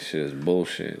shit is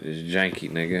bullshit. It's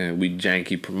janky, nigga. We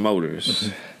janky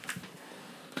promoters.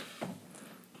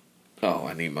 Oh,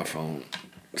 I need my phone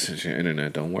since your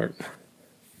internet don't work.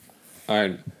 All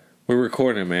right, we're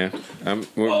recording, man.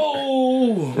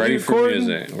 We're ready for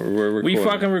music. We're recording. We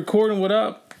fucking recording. What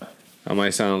up? I might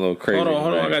sound a little crazy. Hold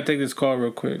on. I gotta take this call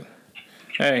real quick.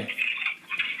 Hey. Hey,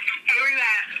 where you at?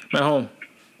 I'm at home.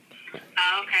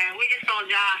 Oh, okay. We just saw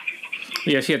Josh.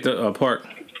 Yeah, she at the park.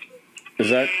 Is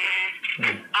that? You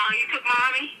took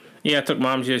mommy? Yeah, I took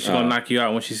mom. She's gonna knock you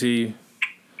out when she see you.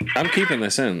 I'm keeping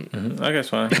this in. Mm-hmm. I guess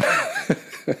fine.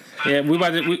 Yeah, we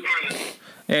about to.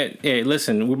 Hey,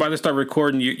 listen, we're about to start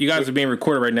recording. You guys are being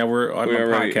recorded right now. We're on my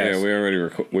podcast. Yeah,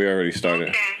 we already started.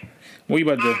 Okay. What you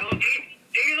about to do? Well, do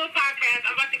your little podcast.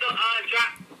 I'm about to go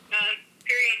drop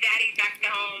Perry and Daddy back to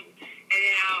home, and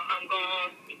then I'm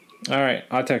going. All right,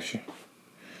 I'll text you. All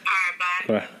right,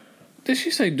 bye. Bye. Did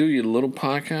she say do your little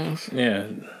podcast? Yeah.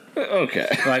 Okay.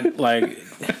 Like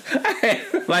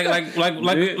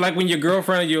when your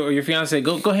girlfriend or your fiance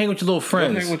go hang with your little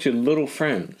friends. Go hang with your little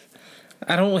friends.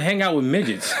 I don't hang out with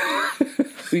midgets.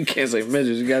 You can't say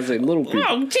midgets. You gotta say little people.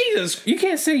 Oh Jesus! You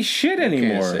can't say shit anymore.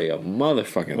 You can't say a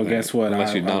motherfucking thing. Guess what?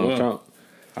 Unless you're Donald Trump.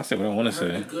 I say what I want to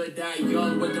say. Good die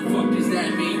young, what the fuck does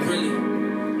that mean, really?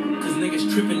 Cause niggas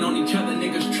tripping on each other,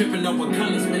 niggas tripping over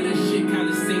colors, man, that shit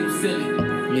kinda seems silly.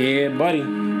 Yeah, buddy.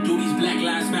 Do these Black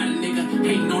Lives Matter, nigga,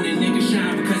 hating on that nigga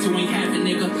shine because you ain't having,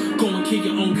 nigga. Go and kill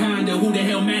your own kind, who the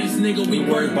hell matters, nigga? We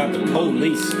worried about the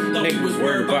police. Niggas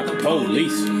worried about the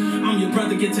police. I'm your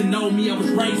brother, get to know me. I was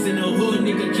raised in the hood,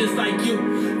 nigga, just like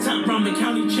you. Top Ramen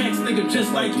County checks, nigga,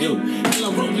 just like you.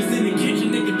 Hella roaches in the kitchen,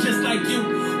 nigga, just like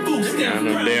you. Food stamps,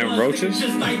 them damn roaches?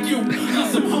 just like you. Got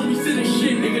some homies in the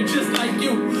shit, nigga, just like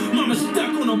you. Mama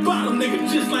stuck on the bottom, nigga,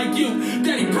 just like you.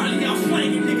 Daddy probably out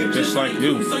slanging, nigga, just like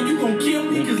you. So you gon' kill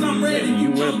me, cause I'm red and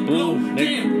you just blue.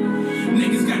 Damn,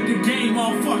 niggas got the game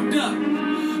all fucked up.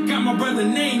 Got my brother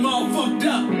name all fucked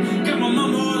up. Got my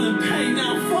mama all in pain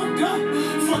now fucked up.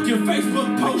 Fuck your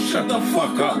Facebook post, shut the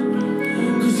fuck up.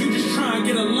 Cause you just try and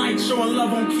get a like, showing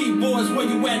love on keyboards where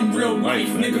you at in real life,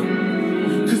 nigga.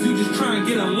 Cause you just try and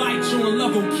get a like, showing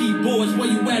love on keyboards where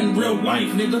you at in real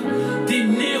life, nigga.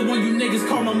 Didn't dare when you niggas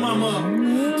call my mama up.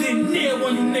 Didn't dare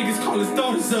when you niggas call his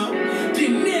daughters up.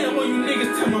 Didn't dare when you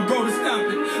niggas tell my bro to stop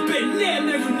it. Been there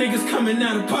now you niggas coming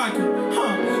out of pocket,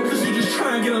 huh? Cause you just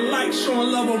try and get a like,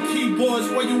 showing love on keyboards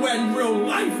where you at in real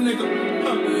life, nigga.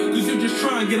 Cause you just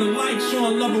try and get a like,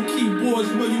 showing love on keyboards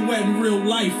where you at in real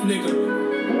life, nigga.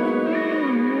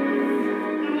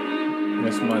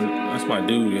 That's my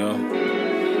dude, yo.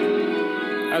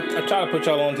 I tried to put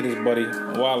y'all onto this, buddy,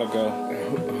 a while ago.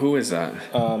 Who is that?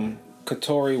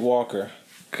 Katori Walker.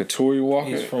 Katori Walker?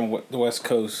 He's from the West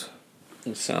Coast.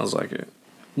 It sounds like it.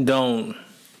 Don't.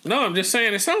 No, I'm just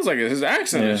saying it sounds like it. His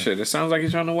accent and shit. It sounds like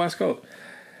he's from the West Coast.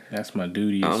 That's my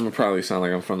dude. I'm gonna probably sound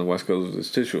like I'm from the West Coast with this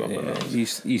tissue up my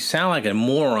nose. You sound like a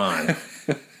moron.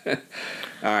 All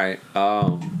right.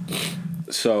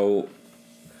 So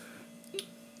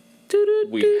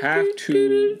we have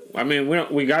to. I mean,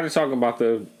 we got to talk about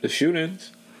the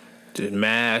shootings. The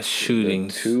mass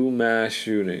shootings. The 2 mass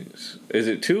shootings. Is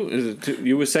it two?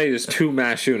 You would say there's 2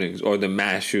 mass shootings or the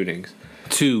mass shootings?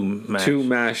 2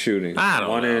 mass shootings. I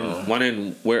don't know. One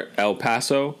in where El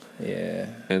Paso. Yeah.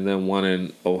 And then one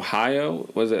in Ohio.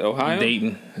 Was it Ohio?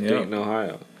 Dayton. Yep. Dayton,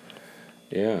 Ohio.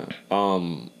 Yeah.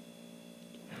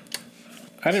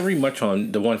 I didn't read much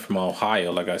on the one from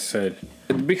Ohio, like I said.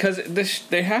 Because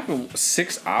they happen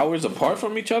 6 hours apart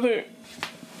from each other.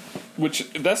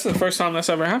 Which, that's the first time that's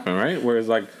ever happened, right? Where it's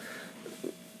like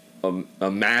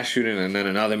a mass shooting and then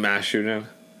another mass shooting.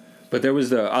 But there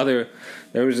was a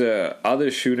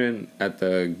other shooting at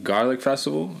the Garlic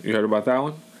Festival. You heard about that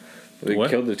one? They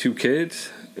killed the 2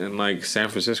 kids in like San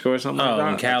Francisco or something like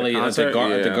that. In Cali at the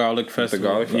Garlic Festival. The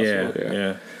Garlic Festival,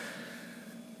 yeah.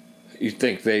 You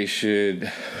think they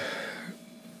should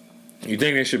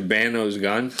ban those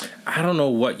guns? I don't know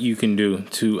what you can do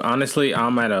to. Honestly,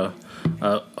 I'm at a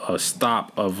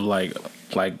stop of like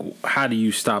how do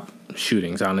you stop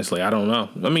shootings? Honestly, I don't know.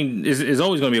 I mean, it's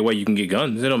always going to be a way you can get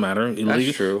guns. It don't matter. Illegal,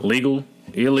 that's true. Legal,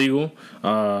 illegal,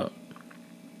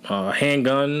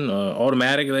 handgun,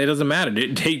 automatic. It doesn't matter.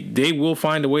 They will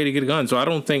find a way to get a gun. So I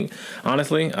don't think,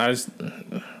 honestly,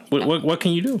 what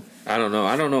can you do? I don't know.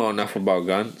 I don't know enough about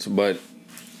guns, but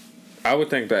I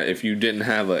would think that if you didn't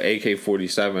have an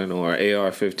AK-47 or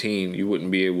AR-15, you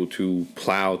wouldn't be able to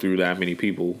plow through that many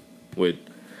people with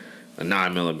a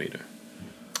 9mm.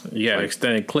 Yeah,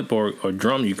 extended clip or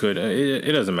drum, you could.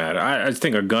 It doesn't matter. I just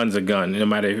think a gun's a gun. No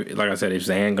matter, like I said, if it's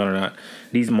a handgun or not,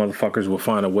 these motherfuckers will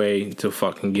find a way to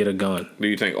fucking get a gun. Do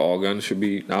you think all guns should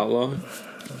be outlawed?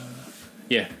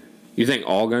 Yeah. You think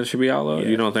all guns should be outlawed? Yeah.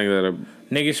 You don't think that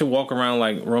Niggas should walk around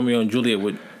like Romeo and Juliet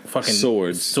with fucking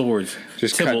Swords. Just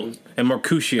Just Tybalt and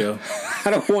Mercutio. I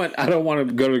don't want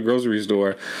to go to the grocery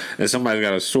store and somebody's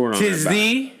got a sword on Tis their back.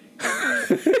 thee.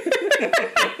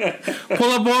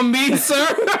 Pull up on me, sir.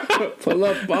 Pull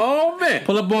up on me.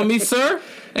 Pull up on me, sir.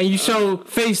 And you shall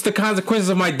face the consequences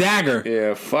of my dagger.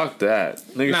 Yeah, fuck that.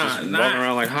 Niggas just walking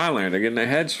around like Highlander, getting their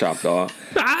heads chopped off.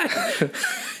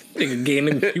 Nigga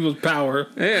gaining people's power.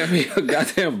 Yeah, I mean, a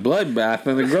goddamn bloodbath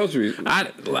in the grocery.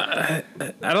 I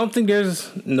don't think there's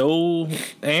no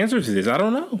answer to this. I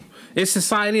don't know. It's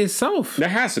society itself. There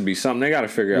has to be something. They got to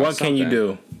figure out What something. can you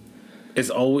do? It's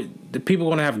always the people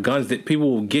gonna have guns. That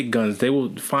people will get guns. They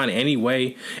will find any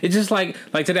way. It's just like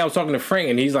today I was talking to Frank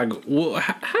and he's like, "Well,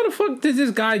 how the fuck did this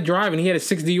guy drive and he had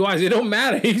 6 DUIs? It don't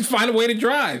matter. He's find a way to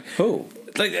drive." Who?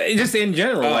 Like just in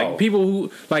general, like people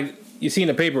who like you see in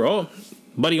the paper. Oh,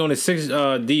 buddy on his 6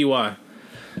 DUI.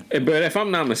 But if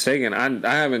I'm not mistaken,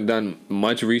 I haven't done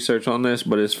much research on this,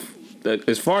 but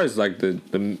as far as like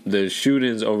the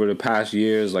shootings over the past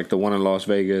years, like the one in Las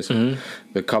Vegas,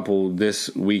 the couple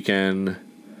this weekend,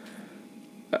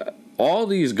 all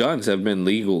these guns have been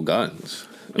legal guns.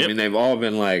 I mean, they've all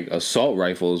been like assault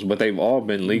rifles, but they've all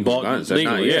been legal guns. They're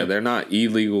legal, not, they're not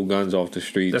illegal guns off the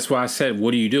street. That's why I said,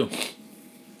 what do you do?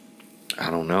 I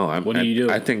don't know. What do you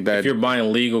do? I think that if you're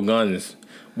buying legal guns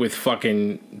with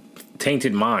fucking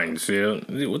tainted minds, you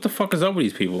know, what the fuck is up with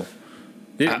these people?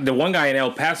 The one guy in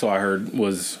El Paso I heard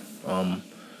was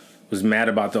mad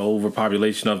about the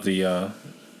overpopulation of the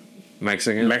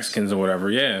Mexicans or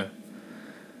whatever. Yeah,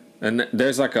 and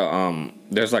there's like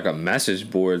a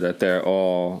message board that they're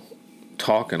all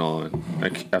talking on.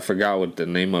 I forgot what the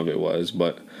name of it was,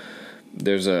 but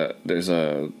there's at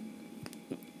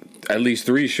least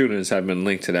 3 shootings have been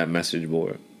linked to that message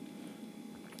board.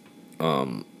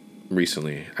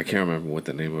 Recently, I can't remember what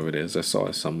the name of it is. I saw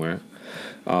it somewhere.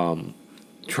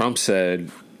 Trump said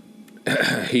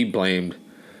he blamed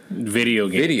video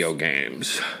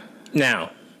games.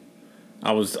 Now,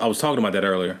 I was talking about that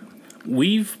earlier.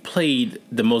 We've played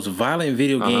the most violent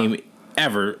video game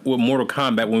ever with Mortal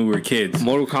Kombat when we were kids.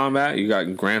 Mortal Kombat, you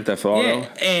got Grand Theft Auto. Yeah,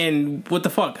 and what the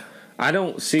fuck? I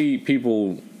don't see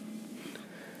people.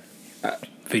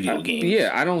 Video games.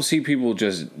 Yeah, I don't see people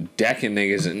just decking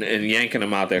niggas and yanking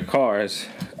them out their cars.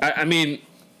 I mean,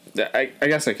 I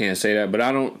guess I can't say that, but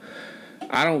I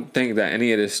don't think that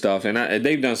any of this stuff, and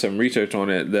they've done some research on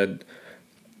it, that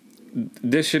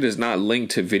this shit is not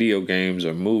linked to video games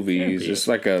or movies. It's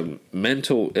like a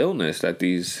mental illness that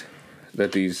these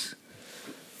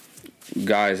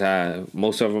guys have.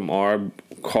 Most of them are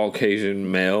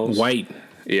Caucasian males. White.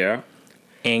 Yeah.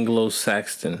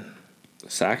 Anglo-Saxon.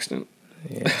 Saxton?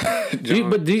 Yeah.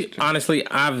 Honestly,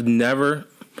 I've never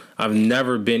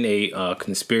been a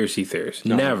conspiracy theorist.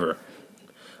 No. Never.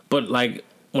 But like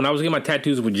when I was getting my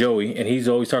tattoos with Joey, and he's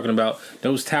always talking about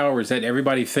those towers that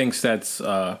everybody thinks that's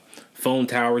phone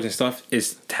towers and stuff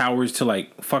is towers to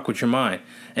like fuck with your mind.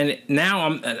 And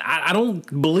now I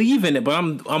don't believe in it, but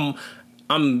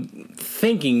I'm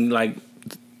thinking like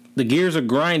the gears are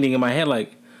grinding in my head.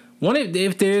 Like, what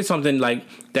if there is something like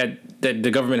that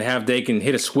the government have, they can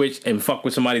hit a switch and fuck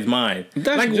with somebody's mind?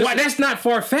 That's not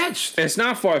far fetched. It's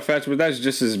not far fetched, but that's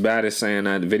just as bad as saying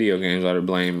that video games are to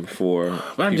blame for.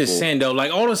 But I'm just saying though,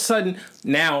 like all of a sudden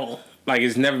now, like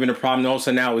it's never been a problem. All of a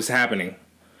sudden now it's happening.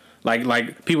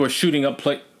 Like people are shooting up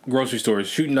grocery stores,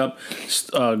 shooting up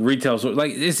retail stores.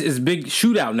 Like it's big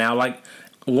shootout now. Like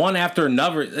one after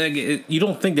another. Like, you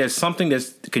don't think there's something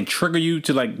that can trigger you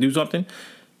to like do something?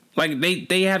 Like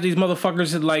they have these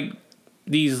motherfuckers that like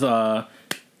these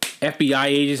FBI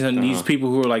agents and these people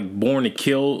who are like born to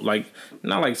kill, like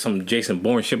not like some Jason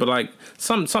Bourne shit, but like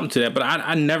something to that. But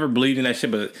I never believed in that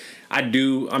shit. But I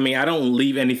do. I mean, I don't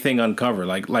leave anything uncovered.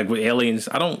 Like with aliens,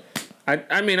 I don't.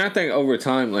 I mean, I think over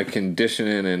time, like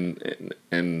conditioning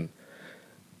and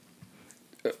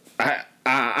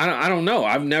I don't know.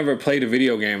 I've never played a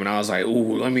video game and I was like,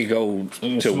 ooh, let me go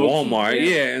to Walmart,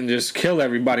 and just kill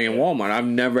everybody in Walmart. I've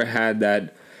never had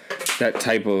that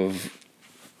type of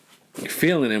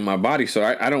feeling in my body, so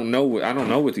I don't know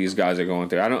what these guys are going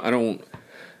through.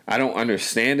 I don't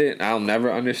understand it. I'll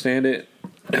never understand it.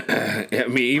 I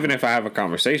mean, even if I have a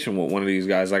conversation with one of these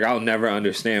guys, like I'll never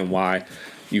understand why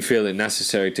you feel it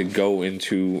necessary to go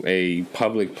into a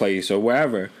public place or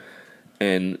wherever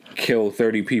and kill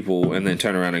 30 people and then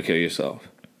turn around and kill yourself.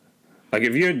 Like,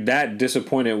 if you're that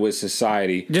disappointed with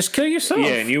society, just kill yourself.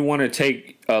 Yeah, and you want to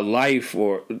take a life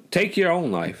or take your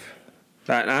own life.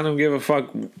 I don't give a fuck,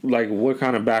 like, what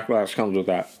kind of backlash comes with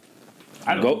that.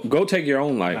 Go take your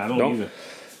own life. I don't either.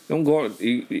 Don't go.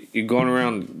 You're going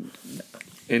around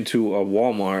into a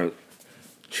Walmart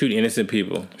Shoot innocent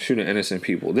people. shooting innocent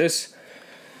people. This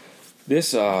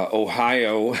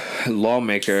Ohio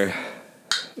lawmaker,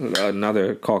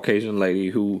 another Caucasian lady,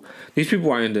 who these people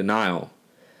are in denial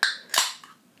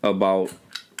about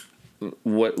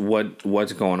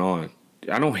what's going on.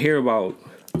 I don't hear about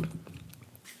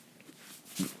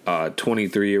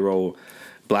 23-year-old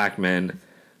black men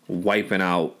wiping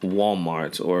out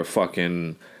Walmarts or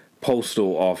fucking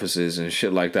postal offices and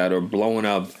shit like that, or blowing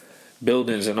up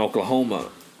buildings in Oklahoma.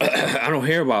 I don't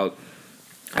hear about.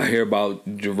 I hear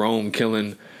about Jerome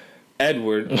killing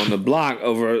Edward on the block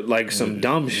over like some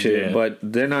dumb shit, Yeah. but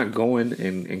they're not going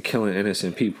and killing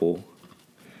innocent people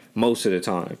most of the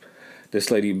time.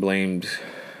 This lady blamed.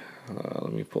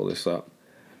 Let me pull this up.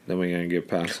 Then we're gonna get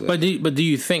past that. But do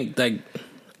you think, like,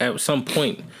 at some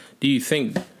point, do you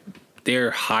think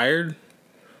they're hired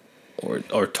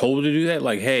or told to do that?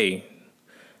 Like, hey,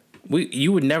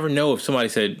 you would never know if somebody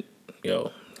said,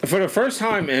 yo. For the first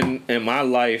time in my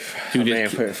life, Dude, man,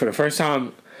 for the first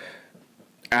time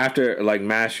after like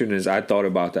mass shootings, I thought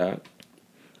about that.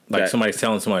 Like, That- somebody's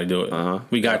telling somebody to do it. Uh-huh.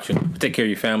 We got you. Take care of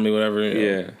your family, whatever. you know.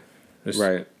 Yeah, Just-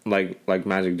 right. Like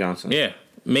Magic Johnson. Yeah.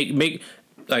 Make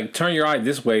like turn your eye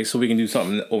this way so we can do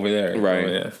something over there. Right.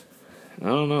 Oh, yeah. I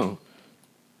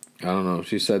don't know.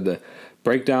 She said the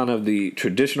breakdown of the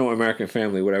traditional American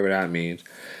family, whatever that means.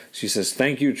 She says,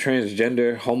 thank you,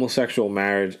 transgender, homosexual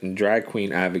marriage, and drag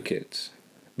queen advocates.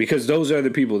 Because those are the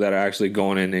people that are actually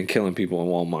going in and killing people in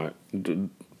Walmart.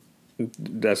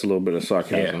 That's a little bit of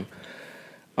sarcasm.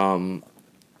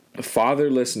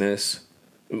 Fatherlessness.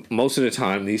 Most of the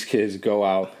time, these kids go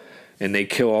out and they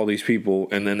kill all these people,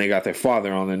 and then they got their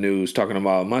father on the news talking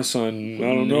about, my son,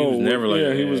 I don't know. He was never like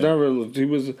that. He was never, he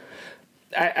was...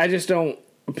 I just don't...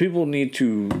 People need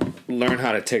to learn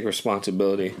how to take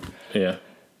responsibility Yeah.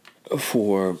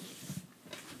 for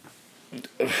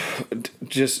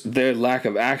just their lack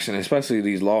of action, especially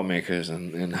these lawmakers,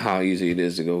 and how easy it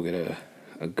is to go get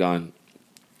a gun.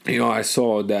 You know, I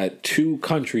saw that 2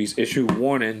 countries issue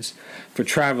warnings for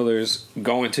travelers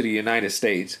going to the United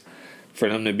States for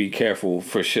them to be careful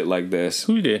for shit like this.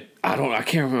 Who did? I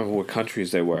can't remember what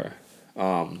countries they were.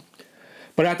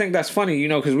 But I think that's funny, you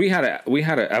know, because we had a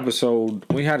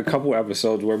couple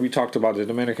episodes where we talked about the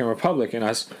Dominican Republic and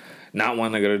us not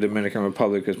wanting to go to the Dominican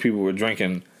Republic because people were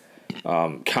drinking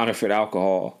counterfeit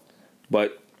alcohol.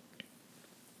 But,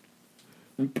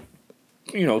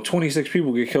 you know, 26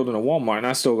 people get killed in a Walmart, and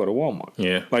I still go to Walmart.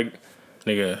 Yeah. Like,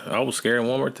 Nigga, I was scared in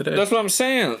Walmart today. that's what I'm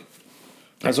saying.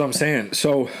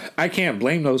 So I can't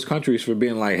blame those countries for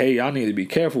being like, hey, y'all need to be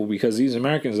careful because these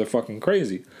Americans are fucking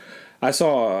crazy. I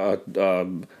saw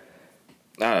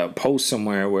a post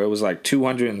somewhere where it was like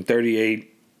 238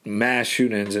 mass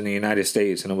shootings in the United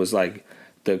States, and it was like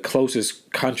the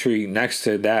closest country next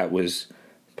to that was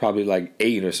probably like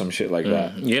 8 or some shit like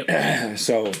that. Yep.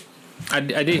 So I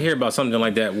did hear about something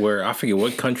like that where I forget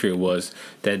what country it was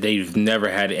that they've never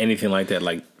had anything like that.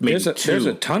 Like maybe there's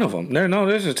a ton of them.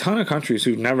 There's a ton of countries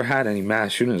who've never had any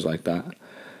mass shootings like that.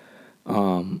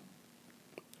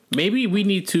 Maybe we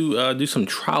need to do some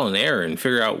trial and error and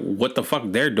figure out what the fuck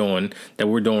they're doing that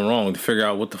we're doing wrong to figure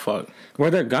out what the fuck. Where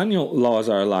their gun laws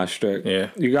are a lot strict.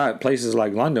 Yeah. You got places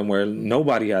like London where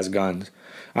nobody has guns.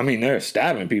 I mean, they're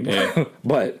stabbing people, Yeah.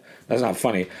 but that's not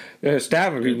funny. They're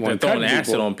stabbing people. They're and throwing cutting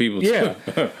acid people. on people. Yeah.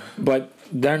 Too. But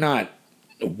they're not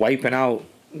wiping out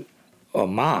a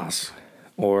mosque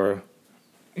or,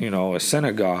 you know, a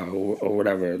synagogue or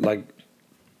whatever. Like,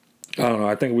 I don't know.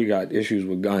 I think we got issues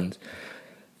with guns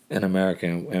in America,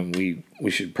 and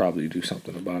we should probably do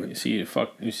something about You it. see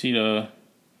that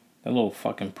little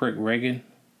fucking prick Reagan?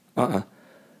 You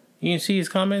didn't see his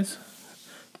comments?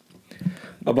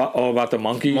 About the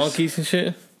monkeys? Monkeys and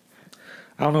shit?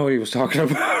 I don't know what he was talking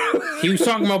about. He was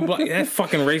talking about that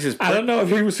fucking racist prick. I don't know if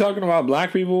he was talking about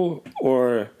black people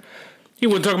or... He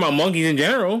wasn't talking about monkeys in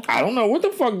general. I don't know what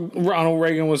the fuck Ronald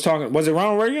Reagan was talking... Was it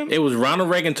Ronald Reagan? It was Ronald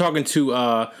Reagan talking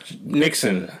to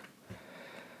Nixon.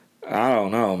 I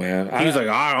don't know, man. He was like,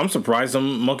 I'm surprised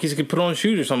some monkeys could put on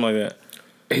shoes or something like that.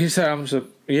 He said,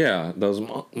 yeah, those...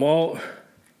 Well...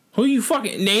 Who you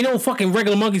fucking... They ain't no fucking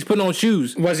regular monkeys putting on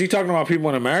shoes. Was he talking about people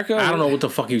in America? I don't know what the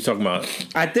fuck he was talking about.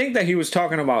 I think that he was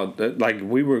talking about, like,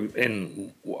 we were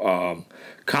in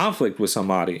conflict with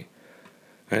somebody,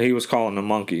 and he was calling them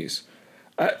monkeys.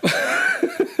 I'm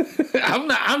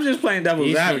just playing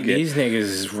devil's advocate. These niggas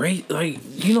is like,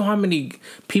 you know how many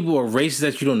people are racist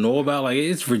that you don't know about? Like,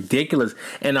 it's ridiculous.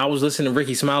 And I was listening to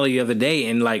Ricky Smiley the other day,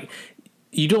 and like,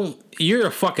 you're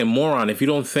a fucking moron if you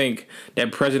don't think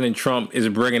that President Trump is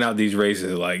bringing out these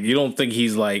races. Like, you don't think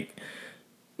he's like,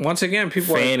 once again,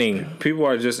 people fanning.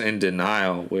 are just in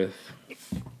denial with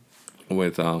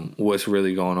what's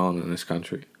really going on in this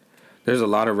country. There's a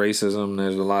lot of racism.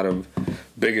 There's a lot of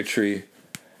bigotry.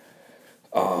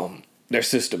 There's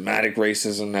systematic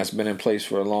racism that's been in place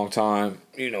for a long time.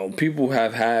 You know, people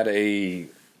have had a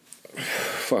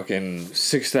fucking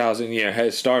 6,000 year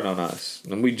head start on us,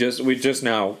 and we just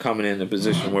now coming in a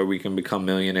position where we can become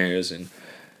millionaires and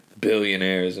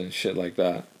billionaires and shit like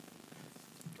that.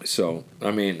 So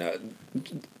I mean,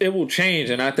 it will change,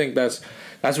 and I think that's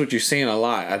what you're seeing a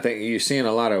lot. I think you're seeing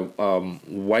a lot of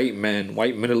white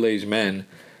middle-aged men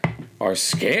are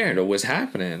scared of what's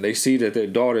happening. They see that their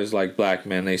daughters like black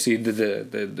men. They see that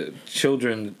the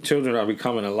children are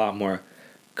becoming a lot more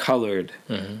colored,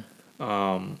 and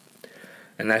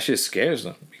that shit scares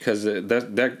them because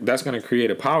that's going to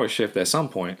create a power shift at some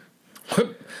point.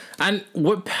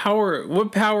 What power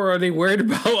are they worried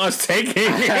about us taking? I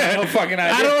have no fucking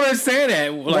idea. I don't understand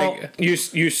that. Like, well,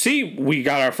 you see, we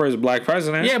got our first black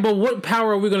president. Yeah, but what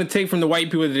power are we going to take from the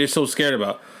white people that they're so scared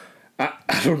about?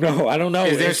 I don't know.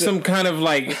 Is there some kind of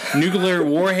like nuclear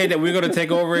warhead that we're going to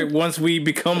take over it once we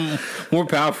become more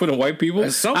powerful than white people?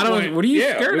 At some point, what are you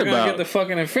scared we're about? Gonna get the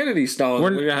fucking Infinity Stone.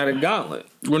 We're gonna have a gauntlet.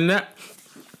 We're not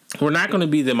going to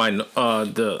be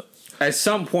the. At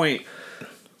some point,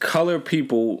 color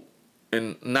people,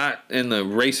 and not in the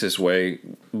racist way,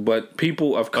 but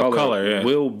people of color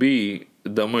will be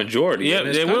the majority in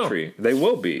this country. They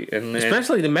will be, and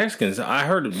especially the Mexicans. I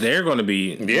heard they're going to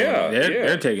be.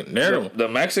 They're taking. The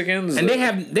Mexicans, and they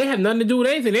have nothing to do with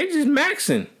anything. They're just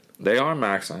maxing. They are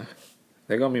maxing.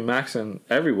 They're gonna be maxing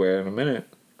everywhere in a minute.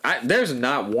 There's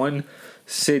not one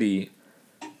city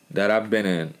that I've been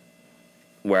in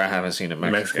where I haven't seen a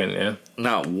Mexican. Yeah.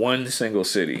 Not one single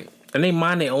city. And they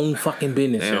mind their own fucking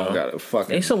business. They don't got a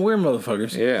fucking. They some weird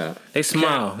motherfuckers. Yeah. They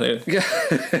smile. Yeah.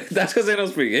 That's because they don't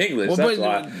speak English. That's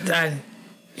why.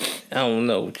 I don't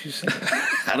know what you saying.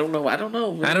 I don't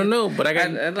know. But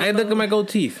I look at my gold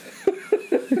teeth.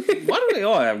 Why do they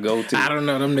all have gold teeth? I don't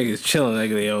know. Them niggas chilling. Like,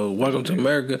 yo, welcome to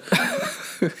America.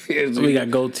 We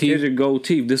got gold teeth. Here's your gold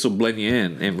teeth. This will blend you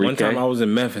in, Enrique. One time I was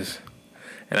in Memphis,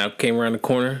 and I came around the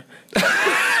corner.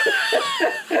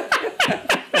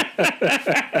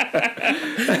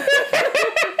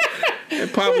 Hey,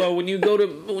 Pablo, when you go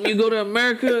to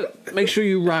America, make sure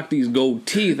you rock these gold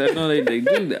teeth. I know they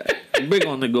do that. They're big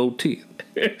on the gold teeth.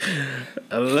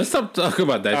 Let's stop talking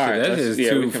about that shit. That is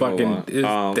too fucking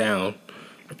down.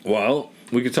 Well,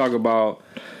 we could talk about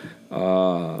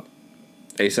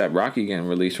ASAP Rocky getting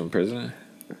released from prison.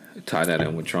 Tie that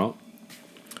in with Trump.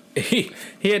 He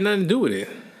had nothing to do with it.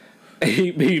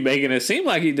 He making it seem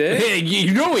like he did. Yeah,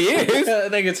 you know he is.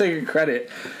 Nigga taking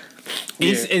credit.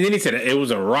 And then he said it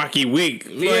was a rocky week.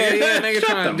 Yeah, nigga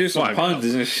trying to do some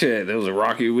puns and shit. It was a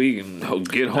rocky week and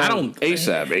get home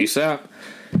ASAP.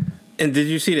 And did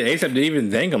you see that ASAP didn't even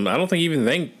thank him? I don't think he even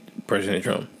thanked President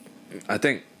Trump. I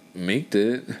think Meek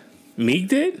did. Meek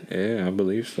did? Yeah, I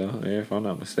believe so. Yeah, if I'm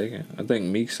not mistaken. I think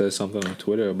Meek said something on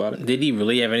Twitter about it. Did he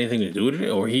really have anything to do with it?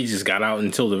 Or he just got out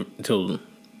until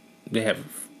they have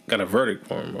got a verdict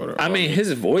for him? I mean,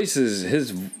 his voice is he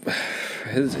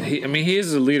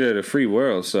is the leader of the free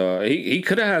world, so he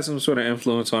could have had some sort of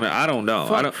influence on it. I don't know.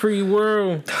 Fuck free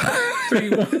world.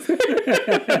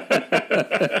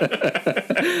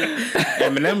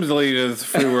 Eminem's the leader of the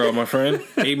free world, my friend.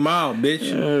 8 Mile,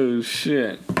 bitch. Oh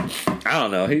shit. I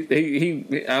don't know. He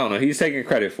I don't know. He's taking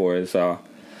credit for it, so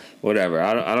whatever.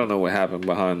 I don't know what happened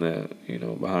behind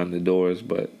the doors,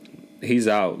 but he's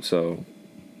out, so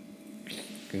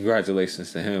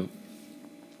congratulations to him.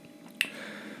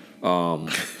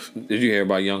 Did you hear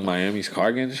about Young Miami's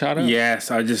car getting shot up?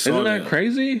 Yes, I just saw Isn't that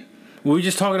crazy? We were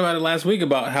just talking about it last week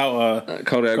about how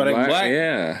Kodak Black.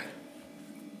 Yeah.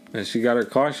 And she got her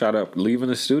car shot up leaving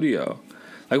the studio.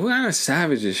 Like, what kind of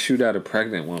savages shoot at a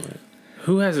pregnant woman?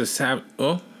 Who has a savage?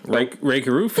 Oh, Ray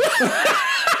Caruth.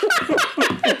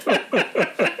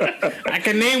 I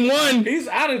can name one. He's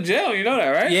out of jail. You know that,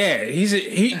 right? Yeah,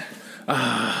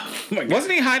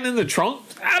 wasn't he hiding in the trunk?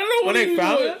 I don't know when they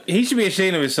found it. He should be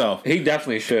ashamed of himself. He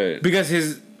definitely should, because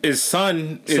his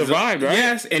son survived, right?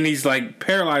 Yes, and he's like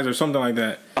paralyzed or something like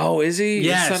that. Oh, is he?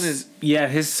 Yes.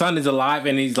 His son is alive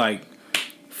and he's like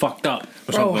fucked up.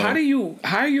 Bro, how are you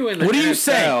in the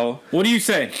NFL? What do you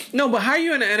say? No, but how are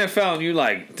you in the NFL and you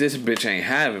like, this bitch ain't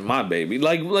having my baby?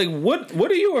 Like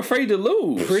what are you afraid to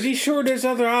lose? Pretty sure there's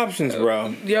other options,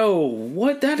 bro. Yo,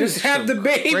 what? That just is have the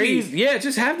baby. Crazy. Yeah,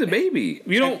 just have the baby.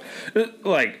 You don't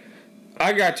like.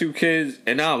 I got 2 kids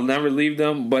and I'll never leave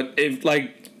them. But if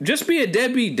just be a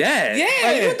deadbeat dad. Yeah.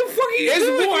 Like, what the fuck are you doing?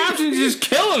 There's more options than just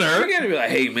killing her. You gotta be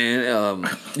like, hey man,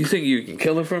 you think you can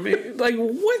kill her for me? Like,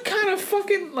 what kind of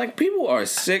fucking people are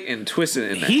sick and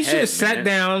twisted in the head? He should have sat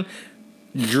down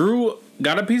Drew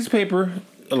got a piece of paper,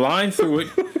 a line through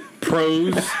it,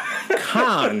 pros,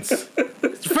 cons.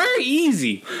 It's very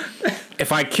easy.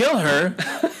 If I kill her,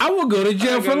 I will go to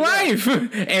jail for life,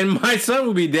 and my son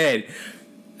will be dead.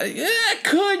 I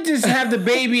could just have the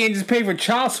baby and just pay for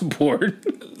child support.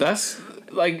 That's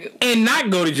like and not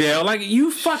go to jail. Like,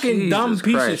 you fucking Jesus dumb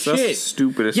piece Christ, of that's shit.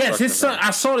 stupidest. Yes, his son.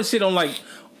 I saw this shit on like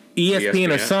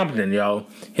ESPN or something, yo.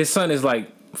 His son is like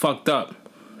fucked up,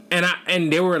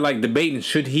 and they were like debating,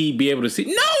 should he be able to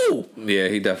see? No. Yeah,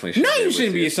 he definitely should. No, you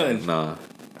shouldn't be his son. Nah,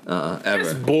 ever.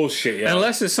 That's bullshit, yo.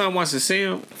 Unless his son wants to see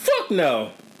him. Fuck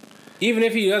no. Even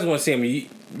if he does want to see him,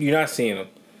 you're not seeing him.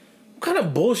 What kind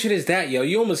of bullshit is that, yo?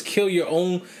 You almost kill your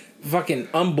own fucking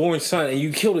unborn son, and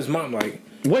you killed his mom. Like,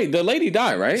 wait, the lady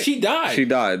died, right? She died. She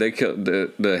died. They killed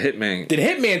the hitman. The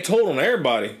hitman told on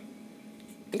everybody.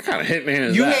 What kind of hitman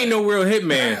is you that? You ain't no real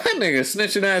hitman. That nigga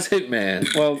snitching ass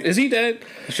hitman. Well, is he dead?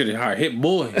 He should have hired Hit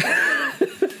Boy.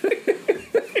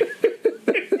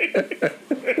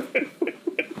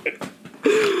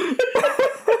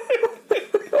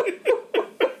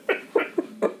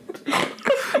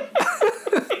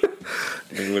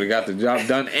 Nigga would have got the job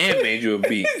done and made you a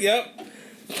beat. Yep.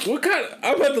 What kind of...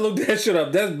 I'm about to look that shit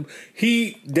up.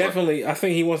 He definitely... I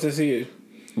think he wants to see it.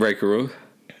 Ray Carew?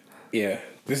 Yeah.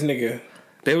 This nigga...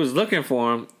 They was looking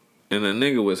for him, and the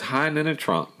nigga was hiding in a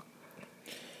trunk.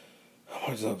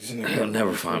 They'll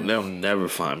never find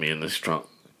me in this trunk.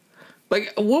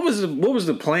 Like, what was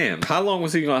the plan? How long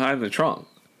was he gonna hide in the trunk?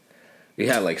 He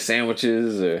had like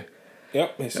sandwiches, or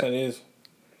yep, his son is.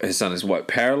 His son is what,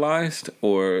 paralyzed,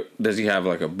 or does he have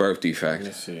like a birth defect?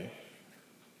 Let's see.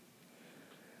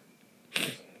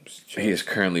 He is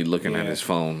currently looking at his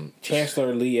phone.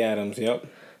 Chancellor Lee Adams. Yep.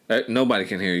 Nobody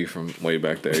can hear you from way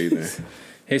back there either.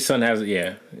 His son has,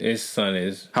 yeah. His son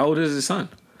is. How old is his son?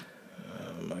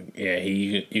 Yeah,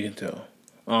 you can tell.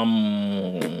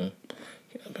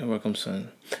 Welcome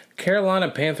son. Carolina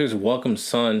Panthers welcome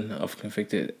son of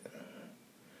convicted.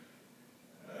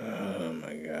 Oh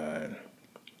my god.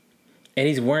 And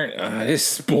he's wearing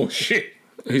this is bullshit.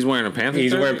 He's wearing a Panther.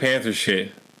 He's jersey? wearing Panther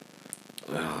shit.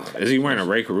 Is he wearing a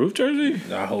Ray Carew jersey?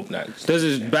 I hope not. Does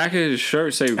his back of his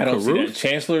shirt say I don't see Carew? that.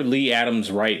 Chancellor Lee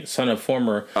Adams Wright, son of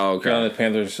former Carolina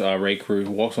Panthers Ray Carew,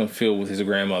 walks on field with his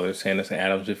grandmother, Sanderson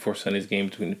Adams, before Sunday's game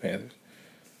between the Panthers.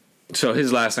 So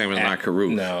his last name is not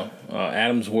Carew. No.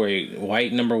 Adams wore a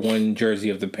white number 1 jersey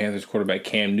of the Panthers quarterback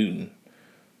Cam Newton.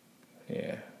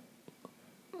 Yeah.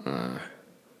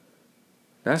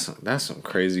 That's some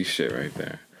crazy shit right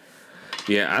there.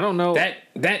 Yeah, I don't know.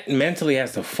 That mentally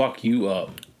has to fuck you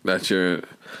up. That's your...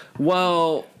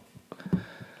 Well...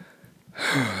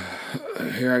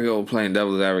 Here I go playing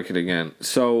devil's advocate again.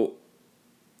 So...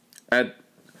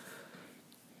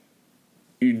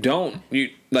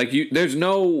 There's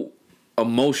no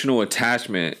emotional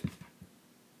attachment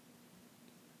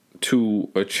to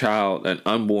a child, an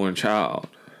unborn child.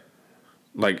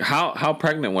 Like, how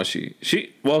pregnant was she?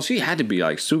 She had to be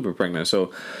like super pregnant.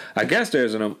 So I guess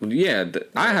there's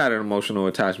I had an emotional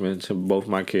attachment to both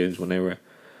my kids when they were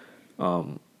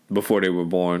before they were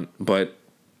born. But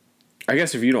I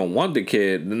guess if you don't want the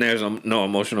kid, then there's no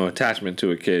emotional attachment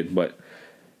to a kid. But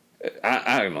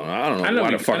I don't know. I don't know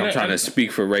why the fuck I'm trying to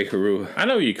speak for Ray Carew. I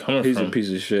know where you're coming from. He's a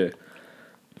piece of shit.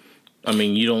 I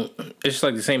mean, you don't. It's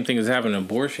like the same thing as having an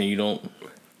abortion. You don't.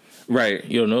 Right.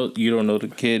 You don't know the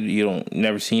kid. You don't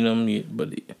never seen him.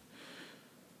 But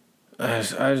I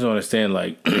just don't understand.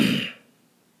 Like,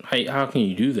 how can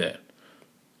you do that?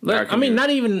 Like, I mean, not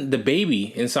even the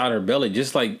baby inside her belly.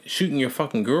 Just like shooting your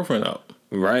fucking girlfriend up.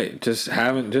 Right. Just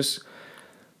like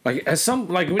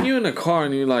when you're in a car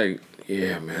and you're like,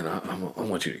 yeah, man, I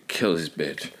want you to kill this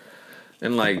bitch.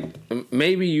 And, like,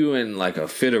 maybe you in, like, a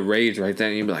fit of rage right there,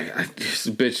 and you be like, this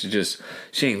bitch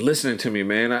she ain't listening to me,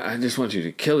 man. I just want you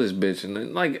to kill this bitch. And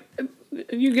then, like,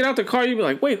 you get out the car, you be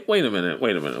like, wait a minute.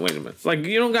 Like,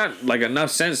 you don't got, like,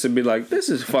 enough sense to be like, this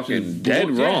is fucking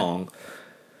dead wrong.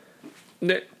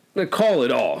 They call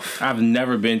it off. I've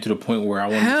never been to the point where I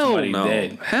want somebody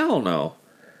dead. Hell no.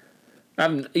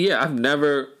 I've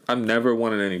never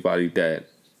wanted anybody dead.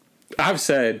 I've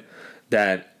said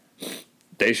that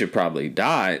they should probably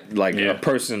die. Like, a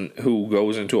person who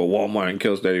goes into a Walmart and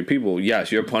kills 30 people,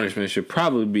 yes, your punishment should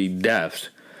probably be death.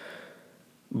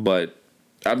 But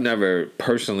I've never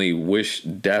personally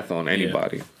wished death on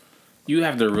anybody. Yeah. You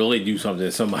have to really do something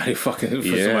to somebody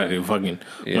somebody to fucking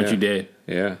want you dead.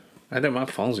 Yeah. I think my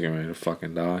phone's getting ready to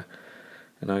fucking die.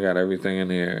 And I got everything in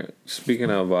here.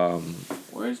 Speaking of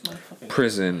where's my fucking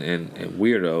prison and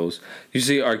weirdos, you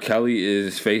see R. Kelly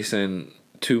is facing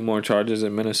 2 more charges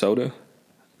in Minnesota.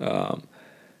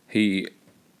 He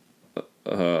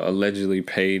allegedly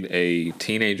paid a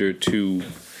teenager to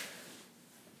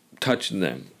touch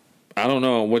them. I don't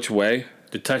know in which way.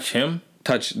 To touch him?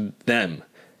 Touch them.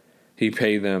 He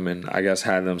paid them and I guess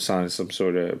had them sign some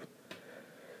sort of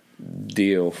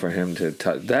deal for him to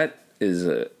touch. That is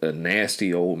a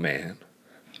nasty old man.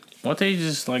 Why don't they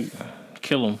just like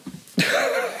kill him?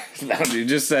 No, you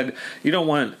just said you don't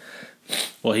want.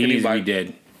 Well, he needs to be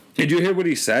dead. Did you hear what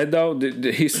he said though? Did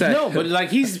he said no? But like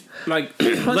he's like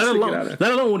let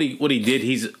alone what he did.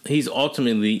 He's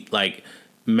ultimately like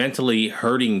mentally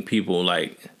hurting people.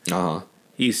 Like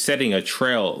he's setting a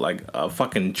trail, like a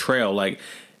fucking trail. Like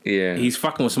he's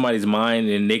fucking with somebody's mind,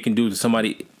 and they can do it to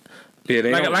somebody. Yeah,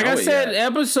 they like I said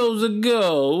episodes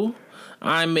ago,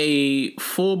 I'm a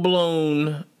full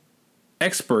blown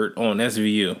expert on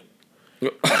SVU.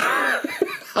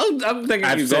 I'm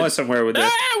thinking you're going somewhere with this.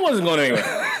 I wasn't going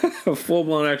anywhere. A full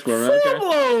blown expert, right? Full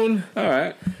blown. All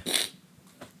right.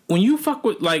 When you fuck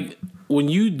with when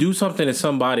you do something to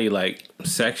somebody like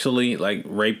sexually, like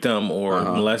rape them or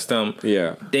molest them,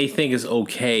 they think it's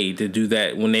okay to do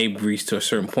that when they reach to a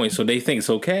certain point. So they think it's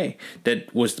okay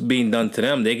that what's being done to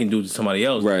them, they can do it to somebody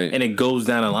else. Right. And it goes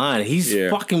down the line. He's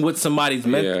fucking with somebody's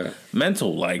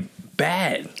mental, like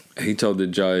bad. He told the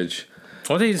judge,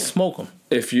 why don't they just smoke him?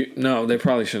 No, they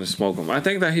probably shouldn't smoke him. I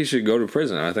think that he should go to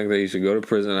prison. I think that he should go to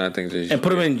prison. I think that he should and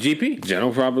put him in GP,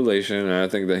 general population. And I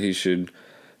think that he should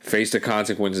face the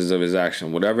consequences of his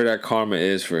action. Whatever that karma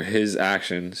is for his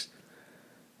actions,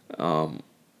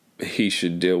 he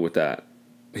should deal with that.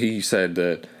 He said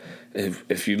that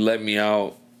if you let me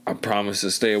out, I promise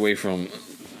to stay away from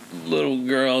little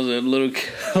girls and little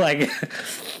like.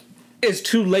 It's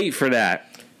too late for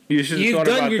that. You should have thought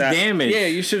about that. You've done your damage. Yeah,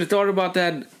 you should have thought about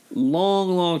that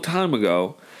long time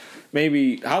ago.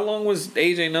 Maybe how long was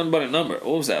AJ Nothing But a Number?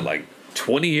 What was that, like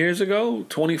 20 years ago?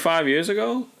 25 years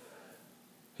ago?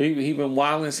 He been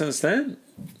wilding since then.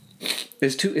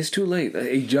 It's too late.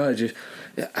 A judge,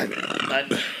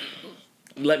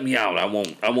 let me out. I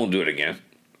won't do it again.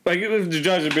 Like the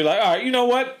judge would be like, all right, you know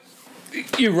what?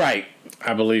 You're right.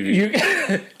 I believe you.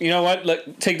 You know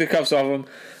what? Take the cuffs off him.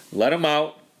 Let him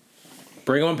out.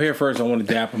 Bring him up here first. I want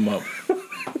to dap him up.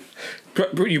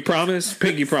 You promise?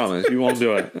 Pinky promise. You won't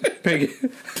do it. Pinky.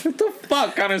 What the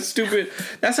fuck? Kind of stupid.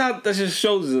 That just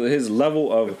shows his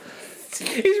level of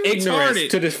ignorance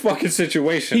to this fucking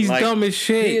situation. He's dumb as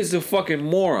shit. He is the fucking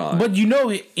moron. But you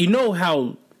know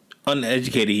how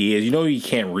uneducated he is. You know he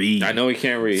can't read. I know he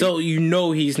can't read. So you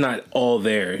know he's not all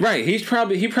there. Right. He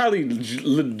probably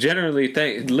literally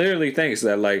thinks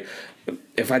that like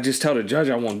if I just tell the judge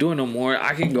I won't do it no more,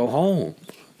 I can go home.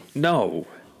 No.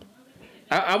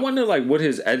 I wonder like what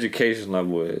his education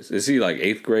level is. Is he like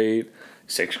 8th grade?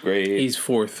 6th grade? He's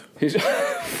 4th. He's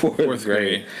 4th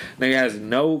grade. Nigga has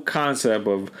no concept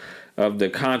of the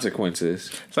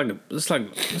consequences. It's like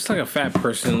a fat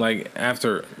person like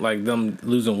after like them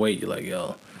losing weight. You're like,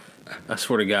 yo, I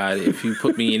swear to God, if you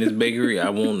put me in this bakery,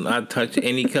 I won't not touch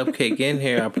any cupcake in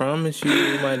here. I promise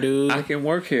you, my dude. I can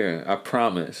work here. I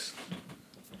promise.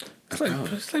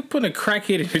 It's like putting a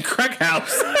crackhead in a crack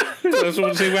house. That's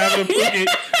what happened to Pookie.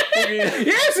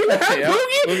 Yes,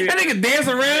 Pookie. That nigga dance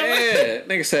around. Yeah,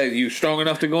 nigga said, "You strong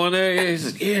enough to go in there?" Yeah, he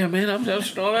said, "Yeah, man, I'm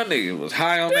strong." That nigga was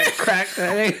high on that crack.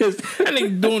 That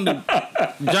nigga doing the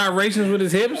gyrations with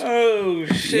his hips. Oh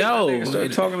shit! Yo, that nigga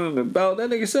started talking to him about. That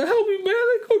nigga said, "Help me, man!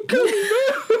 They gonna kill me,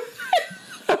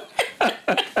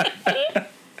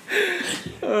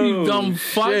 man!" You dumb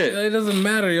fuck! It doesn't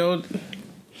matter, yo.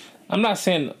 I'm not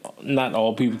saying not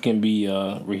all people can be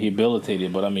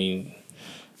rehabilitated, but I mean,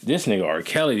 this nigga R.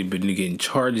 Kelly been getting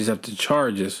charges after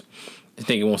charges. This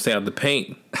nigga won't stay out the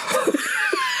paint.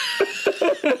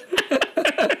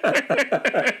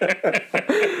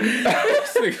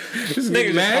 This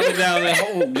nigga just coming down the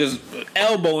hole, just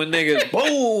elbowing niggas,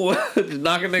 boom, just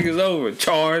knocking niggas over.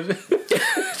 Charge.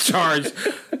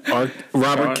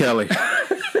 Robert Kelly.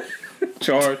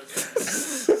 Charge.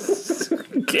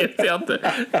 Get out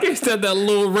that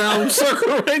little round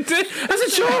circle right there. That's a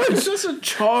charge. That's a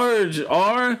charge,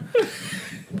 R.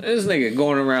 This nigga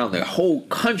going around the whole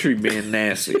country being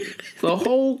nasty. The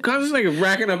whole country, this nigga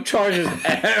racking up charges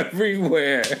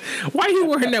everywhere. Why you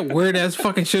wearing that weird ass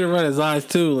fucking shit around his eyes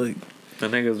too? Like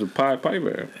that nigga's a Pied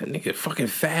Piper. That nigga fucking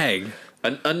fag.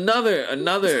 Another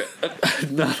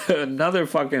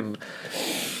fucking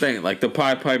thing, like the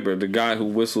Pied Piper, the guy who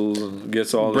whistles and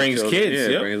gets all brings the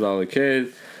kids, brings all the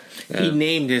kids. He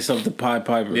named himself the Pied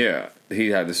Piper. Yeah, he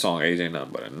had the song "AJ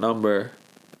Nothing But a Number."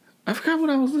 I forgot what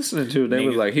I was listening to. They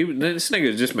was like, this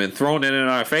nigga's just been thrown in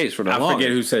our face for the longest. I forget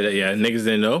who said that. Yeah, niggas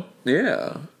didn't know.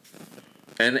 Yeah,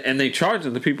 and they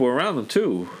charging the people around them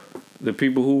too. The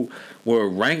people who were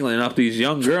wrangling up these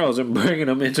young girls and bringing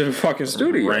them into the fucking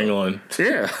studio. Wrangling.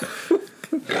 Yeah.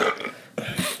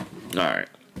 All right.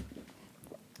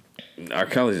 R.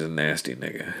 Kelly's a nasty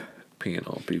nigga. Peeing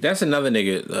on people. That's another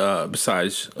nigga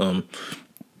besides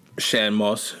Shad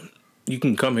Moss. You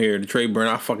can come here to Trey Burn.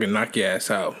 I'll fucking knock your ass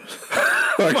out.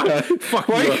 Fuck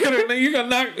Why you. you gonna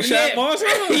knock Shad Moss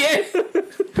out? Yeah.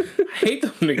 I hate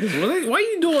them niggas. Why are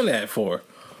you doing that for?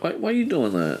 Why you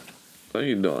doing that? Why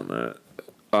you doing that?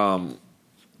 All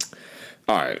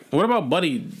right. What about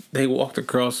Buddy? They walked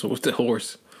across with the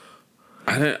horse.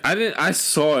 I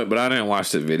saw it, but I didn't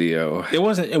watch the video. It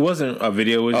wasn't a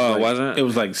video. It was it wasn't? It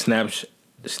was like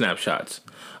snapshots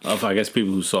of, I guess,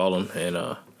 people who saw them,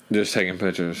 and Just taking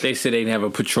pictures. they said they didn't have a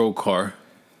patrol car.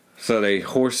 So they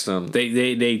horsed them.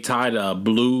 They tied a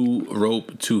blue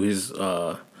rope to his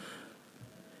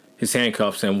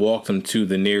handcuffs and walked him to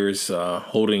the nearest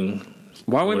holding.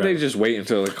 Why wouldn't whatever. they just wait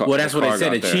until the car? Well, that's what they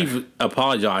said. The there? chief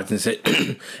apologized and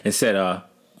said,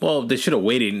 well, they should have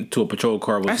waited until a patrol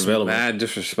car was That's available. mad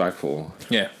disrespectful.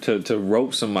 Yeah. To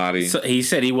rope somebody. So he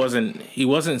said he wasn't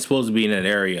supposed to be in that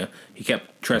area. He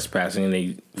kept trespassing, and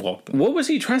they walked him. What was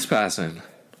he trespassing?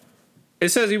 It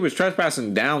says he was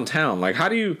trespassing downtown. Like, how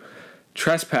do you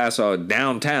trespass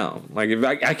downtown? Like, if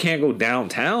I can't go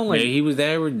downtown, like Yeah, he was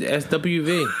there with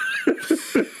SWV.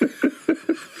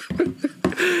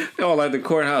 like the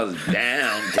courthouse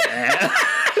downtown.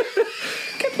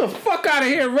 Get the fuck out of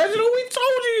here, Reginald. We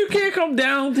told you can't come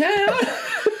downtown.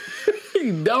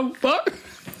 You dumb fuck.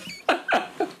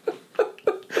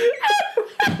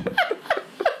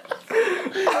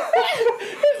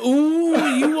 Ooh,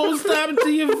 you won't stop until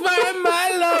you find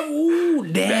my love. Ooh,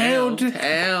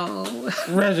 downtown.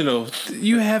 Reginald,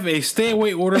 you have a stay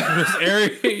away order from this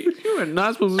area. You are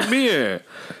not supposed to be here.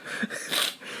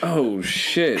 Oh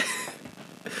shit.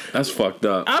 That's fucked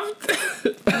up.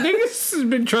 Niggas has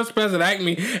been trespassing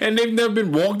Acme, and they've never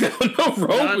been walked down no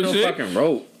road Not with no shit. fucking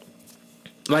rope.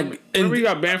 Like, Remember you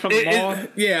got banned from the mall?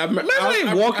 Yeah, Imagine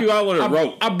they walk you out with a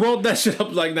rope. I brought that shit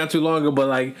up like not too long ago, but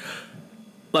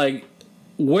like,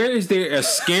 where is there a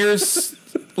scarce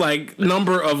like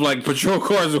number of like patrol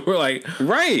cars where like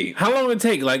Right. how long would it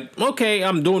take? Like, okay,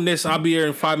 I'm doing this. I'll be here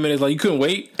in 5 minutes. Like, you couldn't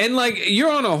wait. And like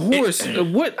you're on a horse.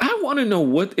 What I want to know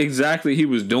what exactly he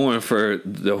was doing for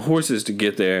the horses to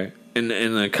get there. And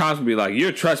the cops would be like,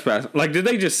 "You're trespassing." Like, did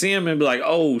they just see him and be like,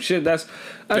 "Oh shit, that's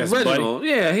Reginald.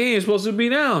 Yeah, he ain't supposed to be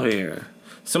down here."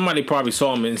 Somebody probably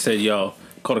saw him and said, "Yo,"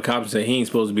 called the cops and said he ain't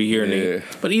supposed to be here. Yeah.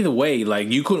 But either way, like,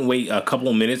 you couldn't wait a couple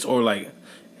of minutes, or like,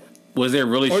 was there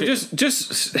really? Or shit?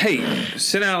 just hey,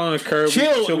 sit down on the curb.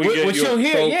 chill. till we get We'll you a chill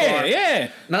here. pro Yeah, car.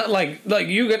 yeah. Not like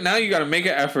you got now. You got to make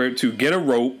an effort to get a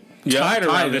rope, tie it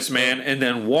around this man, and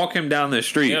then walk him down the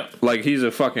street like he's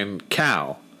a fucking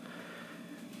cow.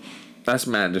 That's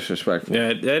mad disrespectful. Yeah,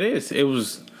 that is. It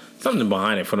was something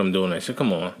behind it for them doing that shit.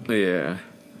 Come on. Yeah.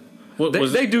 What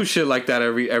was They do shit like that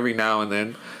every now and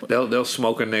then. They'll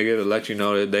smoke a nigga to let you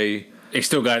know that they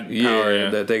still got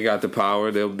power, that they got the power.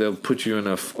 They'll put you in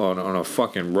on a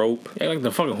fucking rope. Yeah, like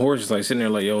the fucking horse is like sitting there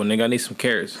like, yo, nigga, I need some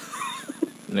carrots.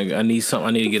 Nigga, I need something.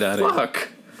 I need to get out of here. Fuck.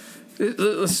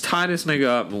 Let's tie this nigga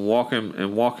up and walk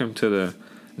him to the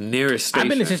nearest station. I've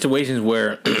been in situations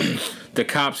where the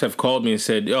cops have called me and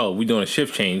said, yo, we doing a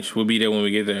shift change. We'll be there when we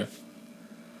get there.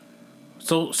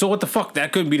 So what the fuck?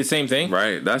 That couldn't be the same thing?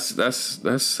 Right. That's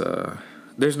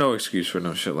there's no excuse for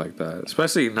no shit like that.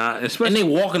 Especially And they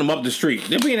walking them up the street.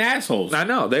 They're being assholes. I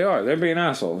know, they are. They're being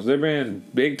assholes. They're being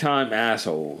big time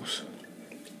assholes.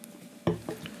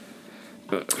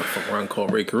 Fuck around and call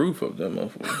Ray Caruth up that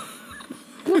motherfucker.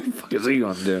 What the fuck is he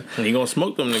gonna do? And he gonna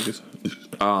smoke them niggas.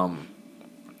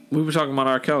 We were talking about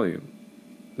R. Kelly.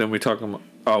 Then we talking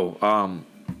about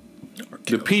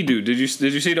the P dude. Did you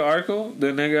see the article? The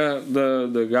nigga,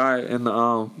 the guy in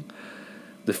the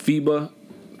FIBA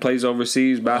plays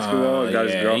overseas basketball. Got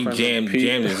his girlfriend. He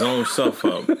jammed his own self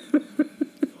up.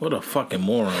 What a fucking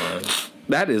moron.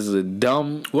 That is a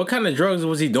dumb. What kind of drugs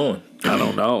was he doing? I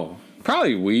don't know.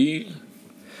 Probably weed.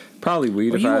 Are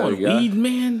you on weed,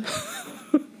 man?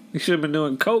 He should have been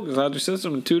doing coke. It's out your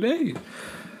system in 2 days.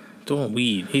 Doing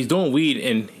weed. He's doing weed,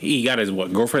 and he got his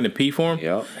girlfriend to pee for him.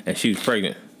 Yep. And she was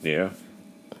pregnant. Yeah.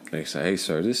 They say, "Hey,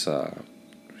 sir, this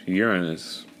urine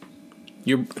is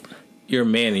You're a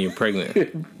man and you're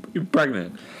pregnant. you're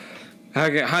pregnant." How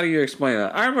do you explain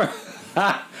that? I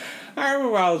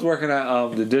remember I was working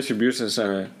at the distribution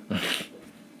center,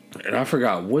 and I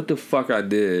forgot what the fuck I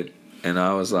did, and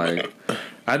I was like,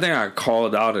 I think I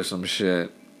called out or some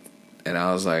shit, and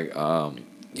I was like,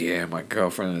 yeah, my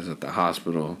girlfriend is at the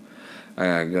hospital. I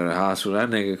gotta go to the hospital. That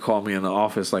nigga called me in the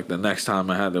office like the next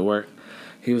time I had to work.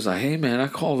 He was like, hey, man, I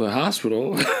called the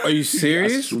hospital. Are you I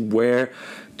serious? swear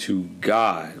to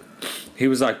God. He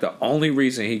was like, the only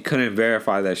reason he couldn't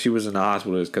verify that she was in the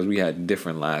hospital is because we had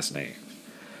different last names.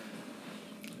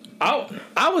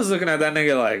 I was looking at that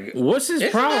nigga like, What's his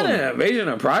isn't problem? that an invasion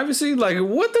of privacy? Like,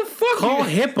 what the fuck? Call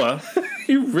HIPAA.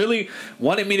 You really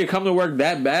wanted me to come to work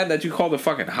that bad that you called the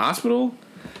fucking hospital?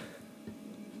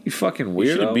 You fucking weirdo.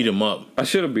 You should have beat him up. I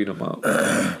should have beat him up.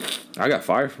 I got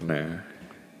fired from there.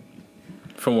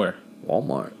 From where?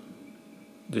 Walmart.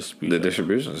 Distribution. The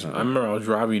distribution I center. remember I was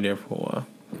driving there for a while.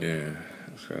 Yeah.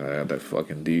 So I had that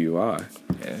fucking DUI.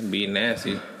 Yeah, it'd be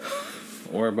nasty.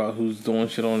 Worry about who's doing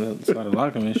shit on the side of the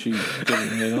locker and shit.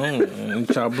 Getting it on. And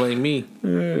y'all blame me.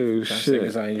 Oh, Shit. shit.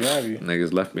 Because I ain't drive you.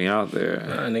 Niggas left me out there.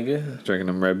 Nah, nigga. Drinking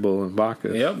them Red Bull and vodka.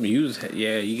 Yep, you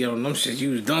get on them shit,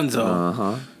 you was donezo.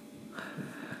 Uh-huh.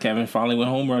 Kevin finally went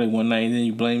home early one night and then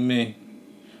you blame me.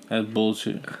 That's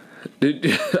bullshit.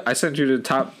 Did I sent you the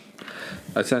top...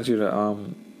 I sent you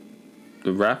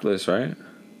the rap list, right?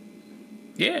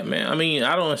 Yeah, man. I mean,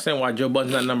 I don't understand why Joe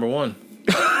Budden's not number one.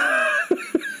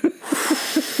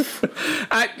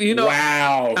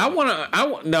 Wow.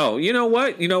 No, you know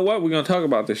what? We're going to talk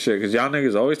about this shit because y'all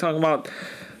niggas always talking about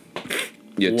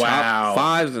your top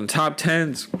fives and top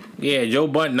tens. Yeah, Joe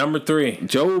Budden, number 3.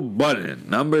 Joe Budden,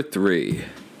 number 3.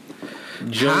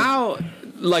 How,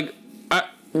 like,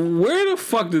 where the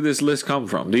fuck did this list come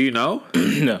from? Do you know?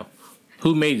 No.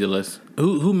 Who made the list?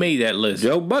 Who made that list?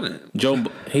 Joe Budden.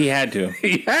 He had to.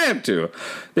 He had to.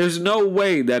 There's no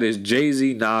way that is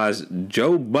Jay-Z, Nas,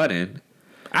 Joe Budden.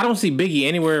 I don't see Biggie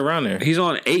anywhere around there. He's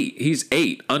on 8. He's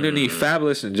 8 underneath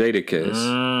Fabulous and Jadakiss.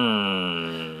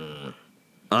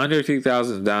 Under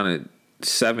 3000 down at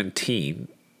 17.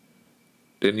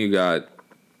 Then you got.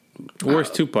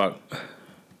 Where's Tupac?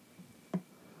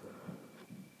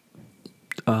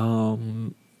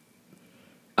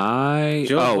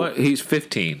 He's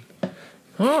 15.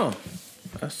 Oh,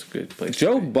 that's a good place.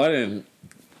 Joe Budden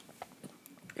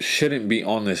shouldn't be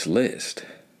on this list.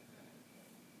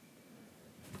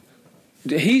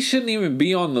 He shouldn't even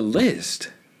be on the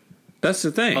list. That's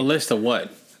the thing. A list of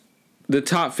what? The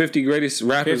top 50 greatest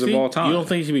rappers 50? of all time. You don't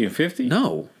think he should be in 50?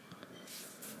 No.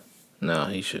 No,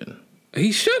 he shouldn't.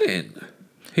 He shouldn't.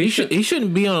 He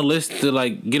shouldn't be on a list to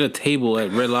like get a table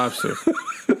at Red Lobster.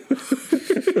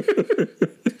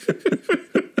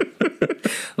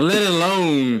 Let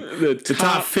alone the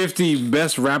top 50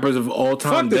 best rappers of all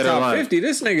time. Fuck the top 50.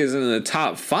 This nigga's in the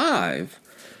top 5.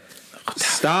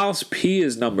 Styles P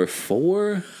is number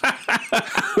 4. Who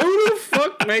the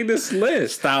fuck made this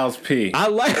list? Styles P. I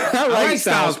like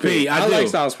Styles P. I like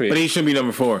Styles P. But he shouldn't be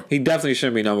number 4. He definitely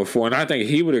shouldn't be number 4, and I think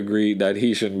he would agree that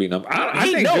he shouldn't be number.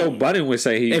 I think Joe Budden would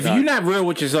say he. If you're not real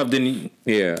with yourself, then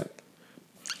yeah.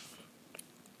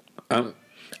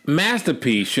 Master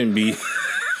P shouldn't be.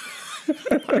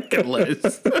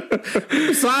 List.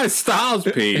 Besides Styles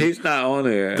P, he's not on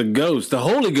there. The Ghost, the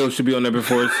Holy Ghost should be on there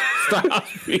before Styles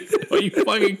P. Are you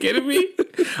fucking kidding me?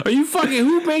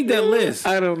 Who made that list?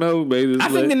 I don't know who made this list.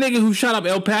 I think the nigga who shot up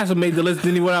El Paso made the list,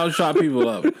 then he went out and shot people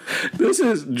up. This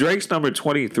is Drake's number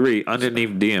 23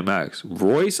 underneath DMX.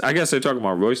 Royce, I guess they're talking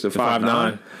about Royce the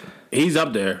 5'9". He's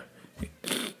up there.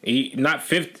 He not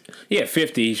 50. Yeah,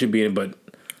 50 he should be in, but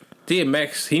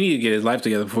DMX, he need to get his life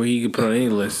together before he can put on any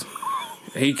list.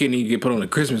 He couldn't even get put on the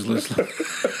Christmas list. That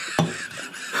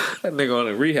nigga on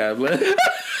the rehab list.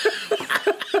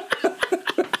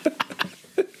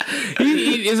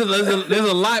 There's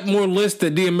a lot more lists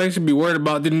that DMX should be worried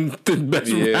about than the best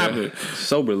rapper.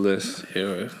 Sober list.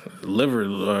 Yeah, liver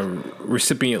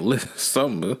recipient list.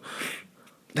 Something.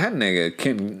 That nigga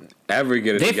can ever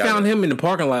get it They together. found him in the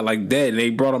parking lot like dead, and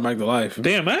they brought him back to life.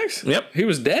 DMX? Yep. He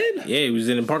was dead? Yeah, he was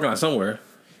in the parking lot somewhere.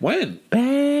 When?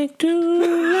 Back to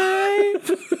life.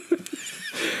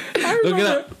 Look it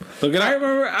up. I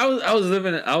remember I was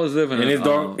living in his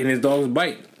dog in his dog's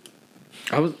bite.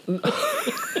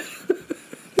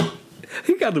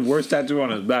 He got the worst tattoo on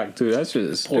his back too. That shit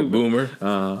is stupid. Poor Boomer.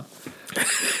 I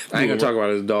ain't gonna talk about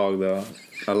his dog though.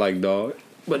 I like dog,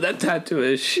 but that tattoo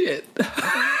is shit.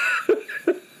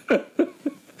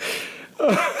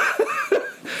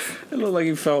 It looked like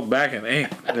he fell back in ink.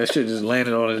 That shit just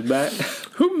landed on his back.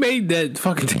 Who made that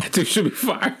fucking tattoo should be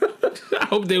fired? I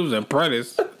hope they was an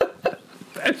apprentice.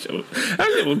 That shit was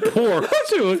poor. That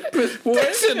shit was piss poor.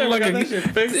 That shit looked like it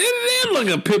didn't look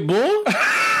like a pit bull.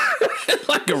 It's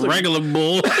like a regular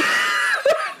bull.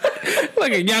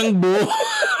 Like a young bull.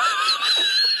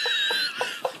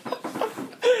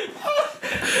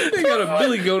 They got a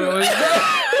billy goat on his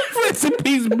back. Rest in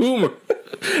peace, Boomer.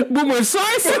 Boomer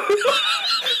Sison.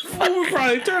 Boomer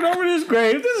probably turned over in his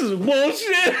grave. This is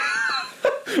bullshit.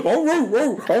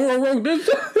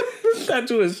 This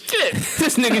tattoo is shit.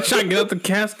 This nigga trying to get out the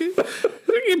casket.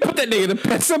 You put that nigga in the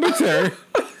pet cemetery.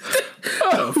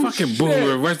 Oh, fucking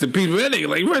boomer, rest in peace. That nigga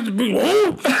like rest in peace.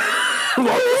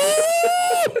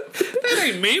 That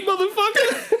ain't me,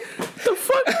 motherfucker. The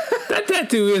fuck? That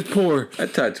tattoo is poor.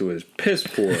 That tattoo is piss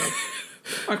poor.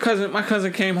 My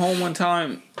cousin came home one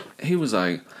time. He was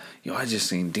like, "Yo, I just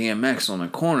seen DMX on the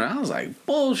corner." I was like,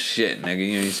 "Bullshit, nigga.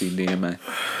 You ain't see DMX."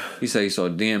 He said he saw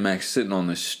DMX sitting on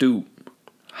the stoop,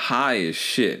 high as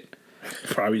shit.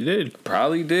 Probably did.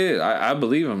 Probably did. I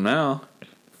believe him now.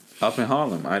 Up in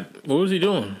Harlem. What was he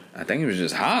doing? I think he was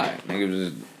just high. Nigga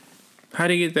was just. How'd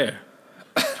he get there?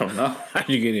 I don't know. How'd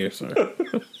you get here, sir?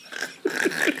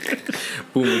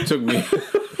 Boomer took me.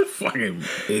 Fucking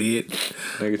idiot.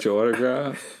 Can I get your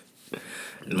autograph?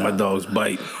 My dog's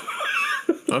bite.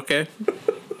 Okay.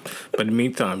 But in the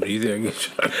meantime, he's there. Get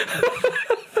shot.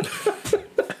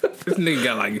 This nigga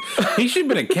got like, he should have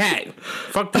been a cat.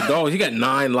 Fuck the dogs. He got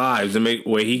 9 lives to make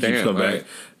where he keeps coming back.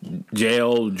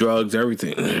 Jail, drugs,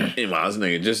 everything. Hey, man, this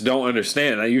nigga just don't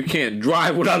understand. Like, you can't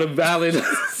drive without a valid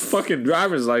fucking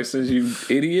driver's license, you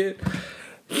idiot.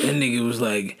 That nigga was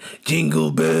like,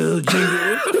 jingle bell, jingle.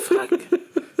 What the fuck?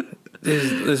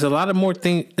 There's a lot of more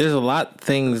things. There's a lot of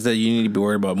things that you need to be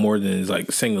worried about more than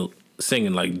like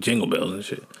singing like jingle bells and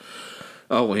shit.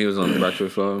 Oh, when he was on the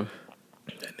Breakfast Club.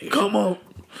 Come on.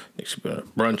 It should be a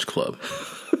brunch club.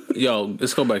 Yo,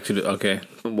 let's go back to the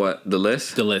What, the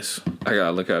list? the list. I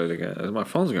gotta look at it again. My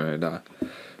phone's gonna die.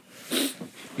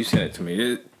 You sent it to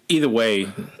me. Either way,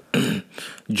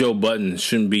 Joe Budden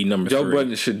shouldn't be number 3. Joe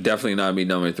Budden should definitely not be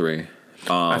number 3.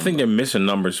 I think they're missing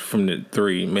numbers from the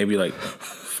 3. Maybe like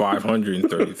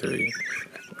 533.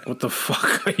 What the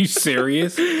fuck? Are you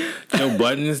serious? Joe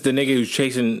Budden's the nigga who's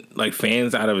chasing like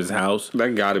fans out of his house.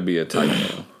 That gotta be a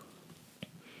typo.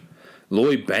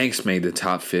 Lloyd Banks made the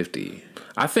top 50.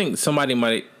 I think somebody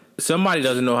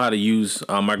doesn't know how to use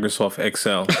Microsoft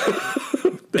Excel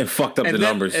and fucked up the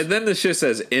numbers. And then the shit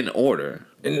says in order.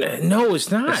 No,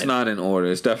 it's not. It's not in order.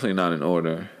 It's definitely not in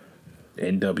order.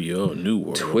 NWO New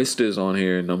World. Twister's on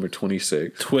here, number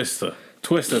 26.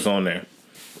 Twister's on there.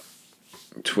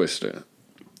 Twister.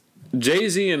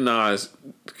 Jay-Z and Nas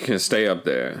can stay up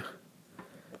there.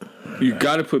 You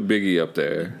gotta put Biggie up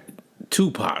there.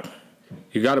 Tupac.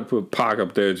 You gotta put Pac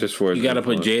up there just for. You gotta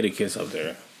put Jadakiss up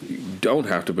there. You don't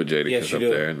have to put Jadakiss Yes, you up do.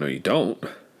 there. No, you don't.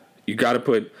 You gotta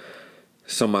put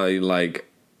somebody like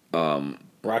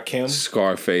Rakim.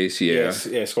 Scarface. Yeah,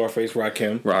 Scarface,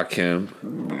 Rakim.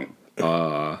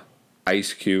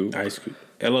 Ice Cube. Ice Cube.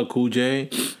 LL Cool J.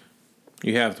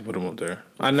 You have to put him up there.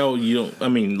 I know you don't. I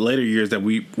mean, later years that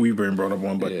we've been brought up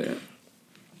on, but Yeah.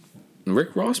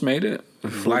 Rick Ross made it.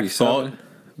 Black 47. Thought.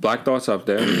 Black Thought's up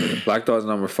there. Black Thought's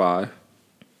number 5.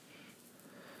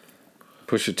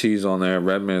 Pusha T's on there.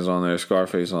 Redman's on there.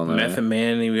 Scarface on there. Method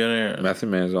Man, he be on there. Method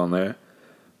Man's on there.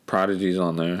 Prodigy's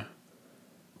on there.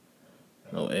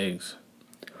 No eggs.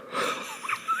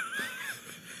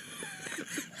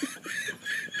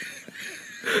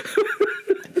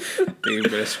 You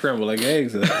better scramble like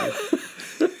eggs.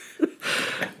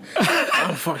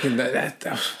 I'm fucking that.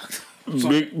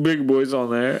 Big Boy's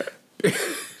on there.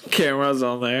 Camera's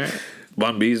on there.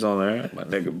 Bun B's on there. My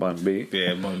nigga Bun B.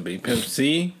 Yeah, Bun B. Pimp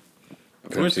C.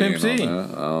 Where's Pimp C? I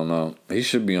don't know. He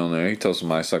should be on there. He told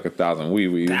somebody suck 1,000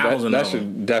 wee. That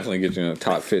should definitely get you in the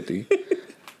top 50.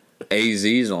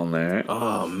 AZ's on there.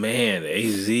 Oh man,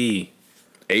 AZ. 8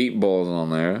 Ball's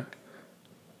on there.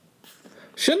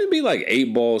 Shouldn't it be like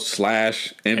 8 Balls /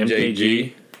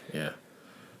 MJG? Yeah.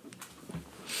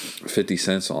 50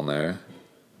 Cent's on there.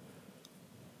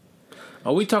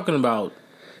 Are we talking about?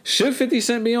 Should 50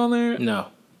 Cent be on there? No.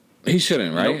 He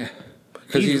shouldn't, right?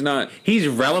 Because he's not. He's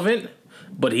relevant,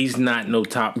 but he's not no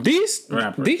top. These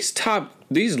rapper.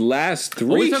 These last 3.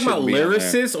 Are we talking about should be on there.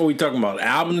 lyricists or are we talking about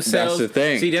album sales? That's the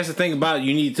thing. See, that's the thing about it.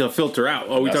 You need to filter out.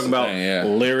 Are we That's talking the about thing, yeah.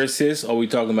 lyricists? Are we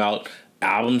talking about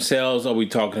album sales? Are we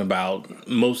talking about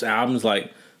most albums?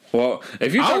 Like, Well,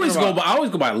 if you I always go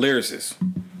by lyricists.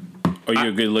 Are you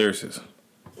a good lyricist?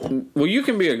 Well, you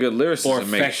can be a good lyricist Or and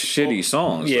make shitty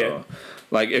songs. Yeah. Though.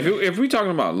 Like if we're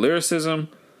talking about lyricism,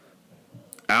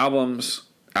 album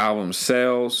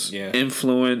sales, Yeah.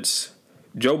 influence,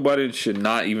 Joe Budden should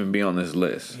not even be on this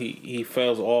list. He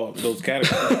fails all those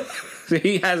categories.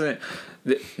 He hasn't.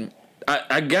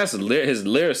 I guess his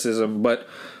lyricism, but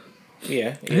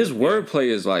Yeah. his wordplay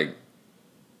is like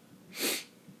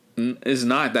is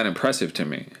not that impressive to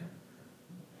me.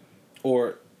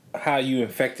 Or how you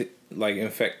affected the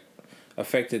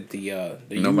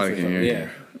Nobody youth can or hear something. you.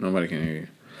 Nobody can hear you.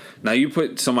 Now you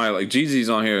put somebody like Jeezy's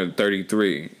on here at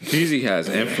 33. Jeezy has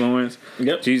influence.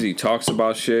 Yep. Jeezy talks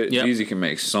about shit. Yep. Jeezy can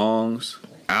make songs,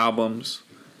 albums,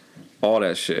 all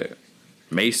that shit.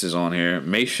 Mace is on here.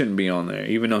 Mace shouldn't be on there,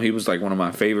 even though he was like one of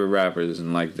my favorite rappers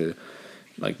in like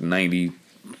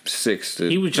 96 to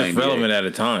He was just 98. relevant at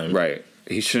a time. Right.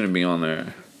 He shouldn't be on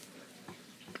there.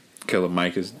 Killer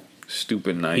Mike is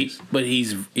stupid nice. But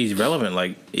he's relevant.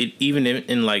 Like even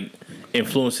in like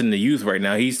influencing the youth right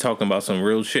now. He's talking about some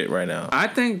real shit right now. I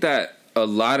think that a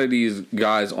lot of these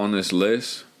guys on this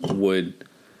list would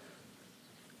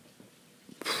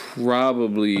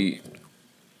probably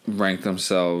rank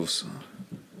themselves.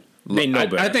 They know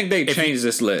better. I think they If changed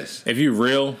this list. If you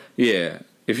real, Yeah.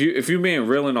 If you're being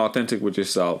real and authentic with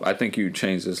yourself, I think you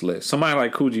change this list. Somebody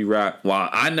like Coogee Rap, while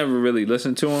I never really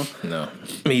listened to him, no,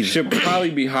 he should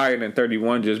probably be higher than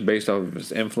 31 just based off of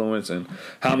his influence and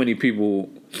how many people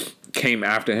came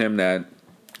after him. That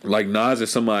like Nas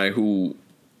is somebody who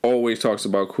always talks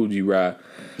about Coogee Rap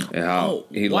and how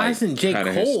he why like isn't J.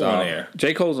 kinda his Cole style. on there?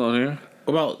 J. Cole's on here.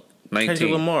 What about 19.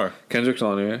 Kendrick Lamar? Kendrick's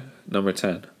on here, number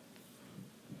 10.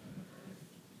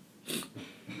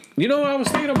 You know what I was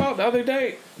thinking about the other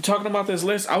day, talking about this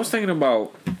list? I was thinking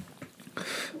about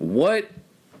what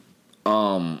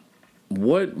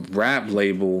rap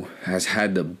label has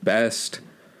had the best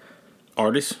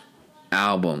Artists,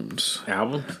 albums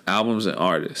albums. and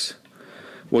artists.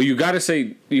 Well, you gotta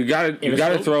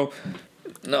Interscope? throw.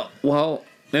 No, well,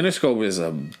 Interscope is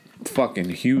a fucking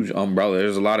huge umbrella.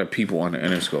 There's a lot of people on the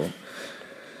Interscope,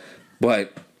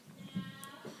 but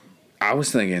I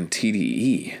was thinking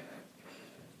TDE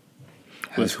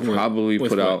has probably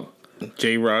with put what? out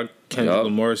J. Rock, Kendrick Yup.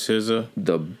 Lamar, SZA.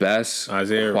 the best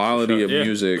Isaiah quality of Rashad, yeah.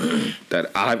 music that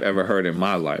I've ever heard in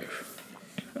my life.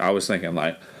 I was thinking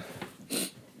like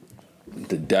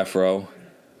the Death Row.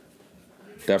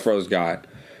 Death Row's got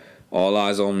All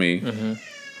Eyes on Me. Mm-hmm.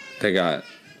 They got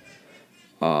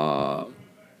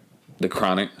The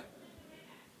Chronic,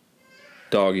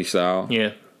 Doggy Style.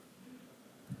 Yeah,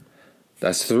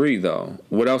 That's 3 though.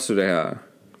 What else do they have?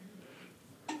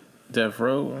 Death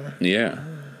Row. Yeah,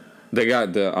 they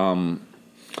got the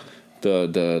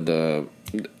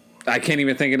I can't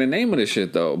even think of the name of this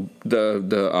shit though.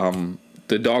 The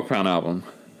Dog Pound album.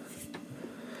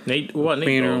 Nate, what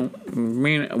Nate?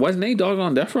 Dogg? Was Nate Dogg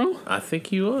on Death Row? I think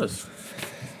he was.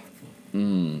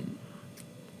 You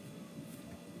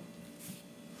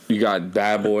got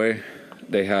Bad Boy.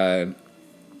 They had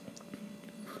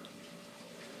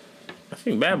I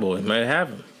think Bad Boy might have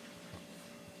him.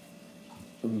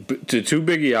 the 2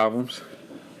 Biggie albums.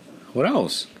 What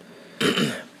else?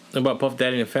 What about Puff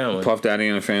Daddy and the Family? Puff Daddy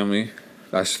and the Family.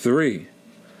 That's 3.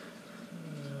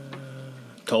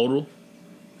 Total.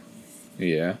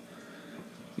 Yeah.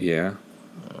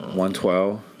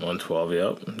 112. 112.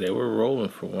 Yep, they were rolling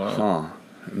for a while. Huh.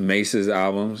 Mace's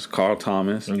albums. Carl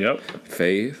Thomas. Yep.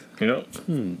 Faith. Yep.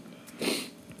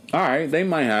 All right, they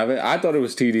might have it. I thought it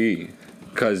was TDE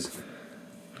because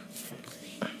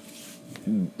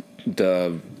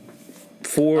the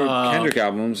 4 Kendrick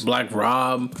albums. Black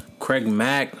Rob, Craig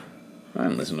Mack, I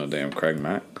didn't listen to no damn Craig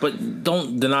Mack. but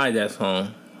don't deny that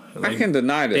song. I can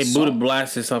deny They this. Buddha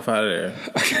blasted stuff out of there.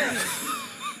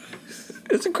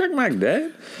 Isn't Craig Mack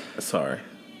dead? Sorry.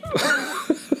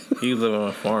 He was living on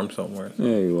a farm somewhere.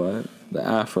 Yeah, he was. The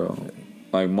Afro,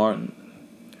 like Martin.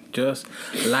 Just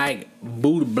like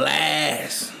Buddha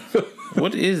blast.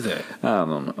 What is that? I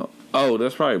don't know. Oh,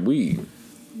 that's probably weed.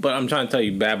 But I'm trying to tell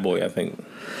you, Bad Boy, I think.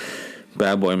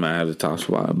 Bad Boy might have the top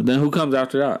spot, but then who comes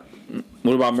after that?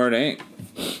 What about Murder Inc?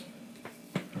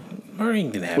 Murray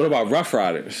ain't gonna have What it. about Rough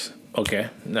Riders? Okay,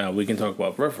 now we can talk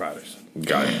about Rough Riders.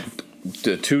 Got it.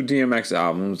 The 2 DMX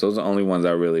albums, those are the only ones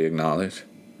I really acknowledge.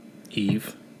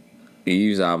 Eve.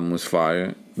 Eve's album was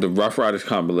fire. The Rough Riders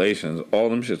compilations, all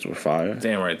them shits were fire.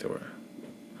 Damn right they were.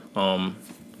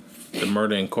 The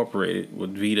Murder Incorporated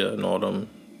with Vita and all them.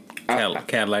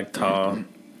 Cadillac Tar.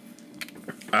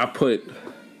 I put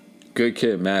Good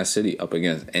Kid, Mad City up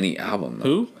against any album. Though.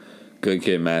 Who? Good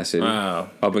Kid, Mad City. Wow.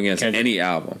 Up against Kendrick. any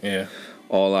album. Yeah.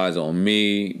 All Eyes on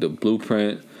Me, The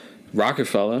Blueprint,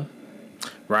 Rockefeller.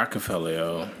 Rockefeller,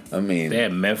 yo. I mean, They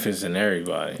had Memphis and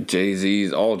everybody.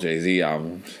 Jay-Z's, all Jay-Z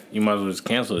albums. You might as well just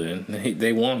cancel it then.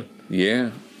 They won.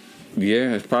 Yeah.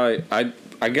 Yeah, it's probably,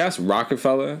 I guess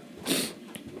Rockefeller,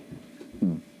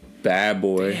 Bad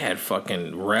Boy. They had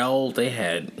fucking Rel. They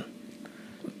had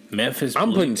Memphis.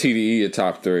 I'm putting TDE at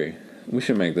top 3. We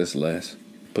should make this list.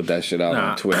 Put that shit out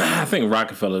on Twitter. I think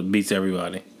Rockefeller beats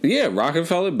everybody. Yeah,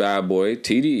 Rockefeller, Bad Boy,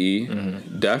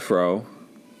 TDE, Death Row,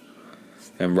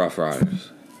 and Rough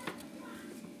Riders.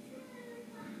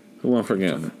 Who I'm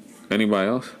forgetting? Anybody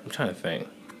else? I'm trying to think.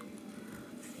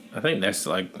 I think that's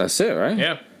like That's it, right?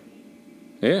 yeah.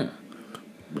 Yeah.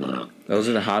 Those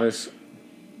are the hottest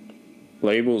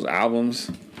labels, albums.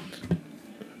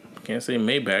 Can't say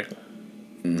Maybach.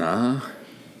 Nah.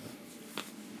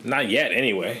 Not yet,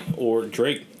 anyway. Or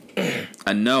Drake.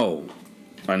 I know.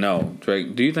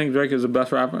 Drake. Do you think Drake is the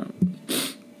best rapper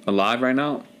alive right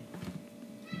now?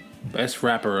 Best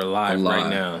rapper alive right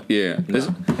now. Yeah.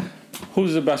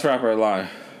 Who's the best rapper alive?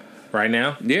 Right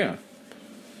now? Yeah.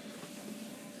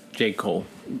 J. Cole.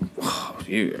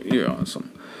 You're on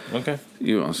some. Okay.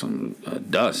 You on some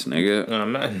dust, nigga.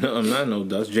 No, I'm not no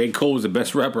dust. J. Cole is the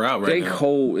best rapper out right now. J.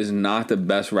 Cole is not the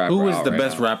best rapper. Who is out the right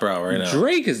best now. rapper out right now?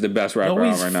 Drake is the best rapper No,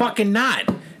 out he's right now. fucking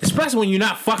not. Especially when you're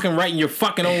not fucking writing your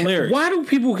fucking own lyrics. Why do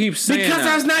people keep saying Because that?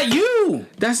 that's not you.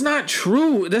 That's not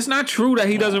true. That's not true that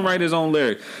he doesn't write his own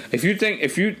lyrics. If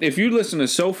you listen to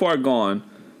So Far Gone,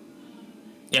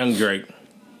 Young Drake.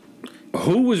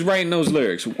 who was writing those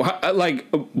lyrics? Like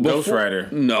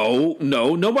Ghostwriter. No.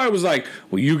 Nobody was like,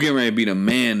 "Well, you getting ready to be the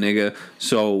man, nigga.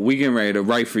 So we getting ready to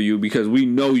write for you because we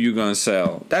know you're gonna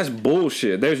sell." That's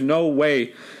bullshit. There's no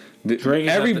way. Drake is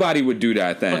Everybody would do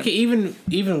that then. Okay,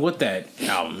 even with that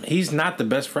album, he's not the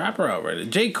best rapper out right now.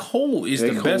 J. Cole is the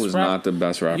J. Cole best is rapper. not the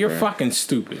best rapper. You're fucking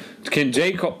stupid. Can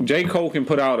J. Cole can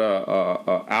put out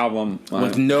a album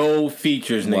With no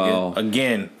features, nigga. Well-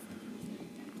 Again,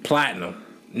 platinum.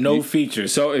 No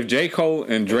features. So if J. Cole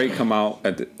and Drake come out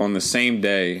on the same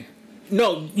day,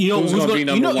 No, you know Who's gonna be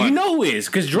number one? You know who is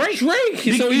because Drake. So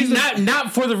he's he's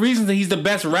not for the reason that he's the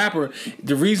best rapper.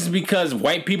 The reason is because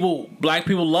white people, black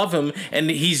people love him, and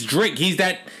he's Drake. He's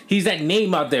that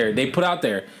name out there. They put out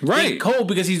there. Right. J. Cole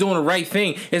because he's doing the right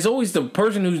thing. It's always the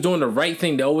person who's doing the right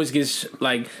thing that always gets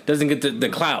doesn't get the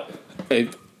clout.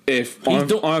 if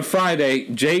on Friday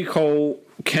J. Cole,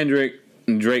 Kendrick,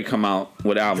 and Drake come out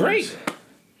with albums, Drake.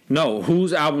 No,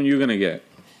 whose album you gonna get?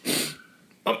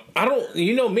 I don't.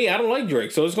 You know me. I don't like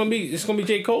Drake, so it's gonna be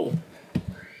J. Cole.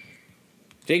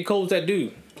 J. Cole's that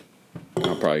dude.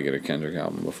 I'll probably get a Kendrick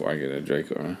album before I get a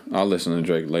Drake, or I'll listen to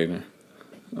Drake later,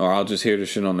 or I'll just hear the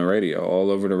shit on the radio, all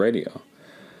over the radio.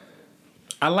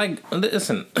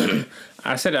 Listen.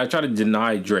 I said I try to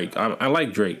deny Drake. I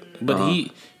like Drake, but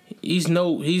he's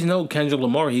no Kendrick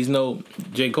Lamar. He's no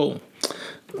J. Cole.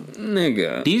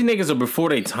 Nigga, These niggas are before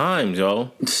their times,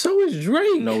 yo. so is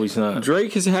Drake. No, he's not.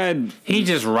 Drake has had. He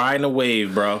just riding a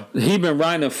wave, bro. He been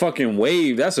riding a fucking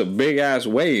wave. That's a big ass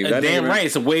wave. That Damn nigga- right,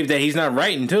 it's a wave that he's not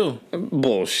writing too.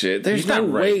 Bullshit. There's He's no not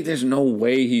way. writing. There's no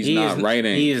way he's not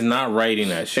writing. He is not writing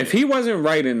that shit. If he wasn't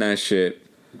writing that shit,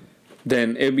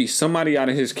 then it'd be somebody out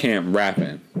of his camp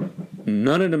rapping.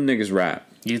 None of them niggas rap.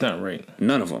 He's not writing.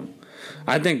 None of them.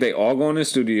 I think they all go in the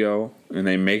studio and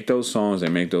they make those songs. They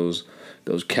make those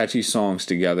catchy songs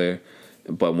together.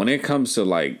 But when it comes to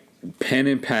like pen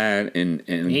and pad and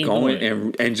ain't going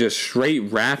doing and just straight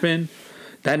rapping,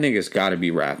 that nigga's got to be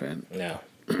rapping. No.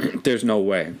 There's no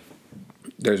way.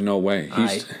 There's no way.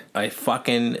 I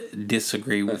fucking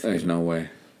disagree with There's you. no way.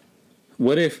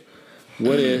 What if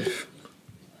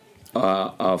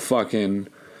a fucking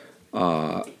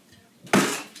a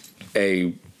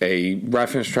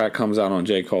reference track comes out on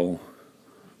J. Cole?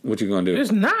 What you gonna do?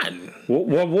 It's not.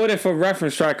 What if a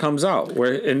reference track comes out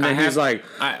where and then he's like,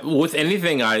 with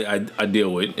anything I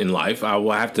deal with in life,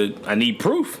 I need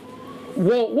proof.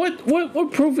 well,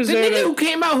 what proof is The there? nigga who That,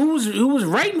 came out who was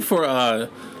writing for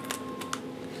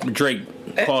Drake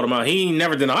called him out. He ain't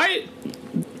never denied it.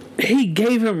 he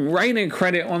gave him writing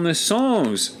credit on the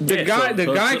songs. The Yeah,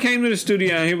 guy so- came to the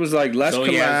studio and he was like, let's So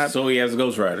collab. he has a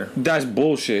ghostwriter. That's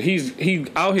bullshit. He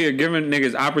out here giving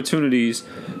niggas opportunities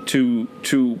to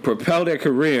propel their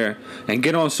career and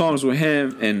get on songs with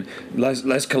him and let's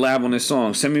collab on this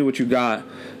song. Send me what you got.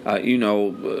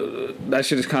 That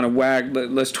shit is kind of whack.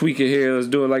 Let's tweak it here. Let's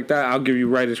do it like that. I'll give you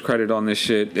writer's credit on this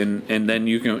shit, and then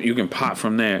you can pop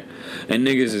from there. And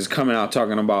niggas is coming out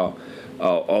talking about,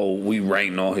 we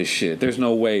writing all his shit. There's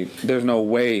no way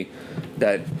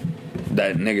that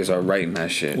niggas are writing that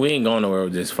shit. We ain't going nowhere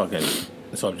with this fucking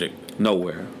subject.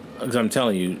 Nowhere. Because I'm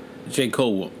telling you, J.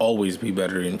 Cole will always be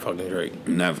better than fucking Drake.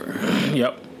 Never.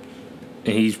 Yep.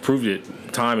 And he's proved it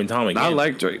time and time again. I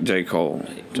like J. Cole.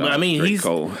 I mean, Drake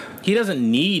Cole. he doesn't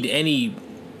need any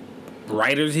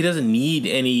writers. He doesn't need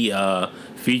any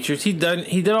features. He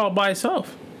did all by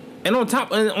himself. And on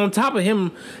top of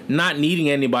him not needing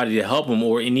anybody to help him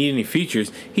or need any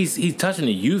features, he's touching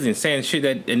the youth and saying shit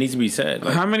that needs to be said.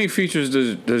 Like, How many features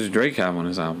does Drake have on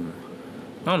his album?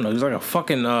 I don't know. He's like a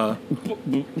fucking.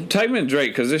 Type in Drake,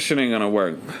 because this shit ain't gonna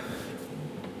work.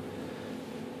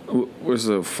 What's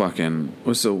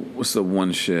the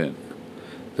one shit?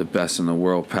 The best in the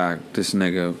world pack. This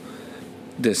nigga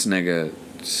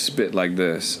spit like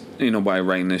this. Ain't nobody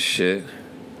writing this shit.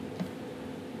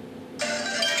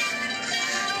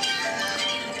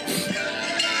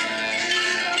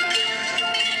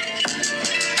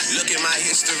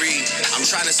 I'm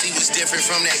trying to see what's different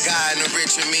from that guy in the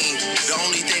richer me. The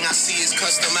only thing I see is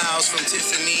custom miles from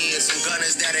Tiffany and some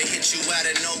gunners that'll hit you out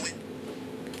of nowhere.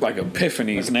 Like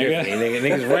epiphanies, nigga.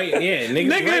 Niggas right, yeah.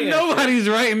 Nigga, nobody's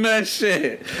writing that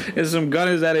shit. It's some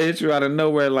gunners that'll hit you out of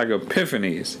nowhere like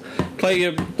epiphanies. Play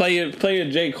your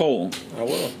J. Cole. I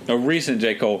will. A recent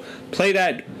J. Cole. Play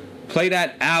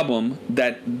that album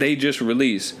that they just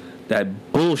released.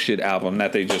 That bullshit album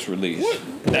that they just released. What?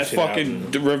 That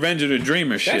fucking Revenge of the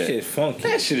Dreamer shit. That shit is funky.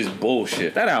 That shit is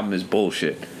bullshit. That album is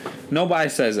bullshit. Nobody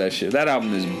says that shit. That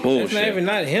album is bullshit. It's not even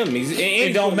not him.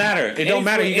 It don't matter. It don't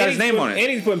matter. He got his name on it.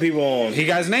 And he's putting people on. He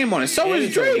got his name on it. So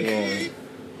is Drake.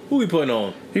 Who he putting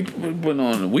on? He putting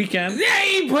on The Weeknd. Yeah,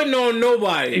 he ain't putting on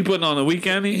nobody. He putting on The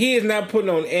Weeknd. He is not putting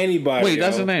on anybody. Wait,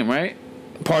 that's the name, right?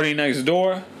 Party Next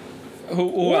Door. Who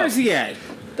Where's he at?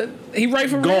 He writing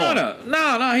for Rihanna.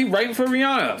 No, he writing for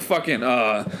Rihanna. Fucking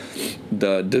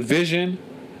The Division.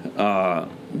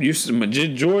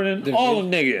 Majid Jordan. All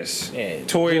them niggas. Yeah,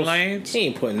 Tory Lanez. He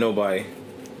ain't putting nobody.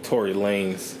 Tory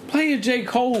Lanez. Play your J.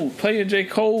 Cole. Play your J.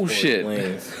 Cole shit.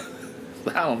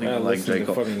 Lanez. I don't even like J.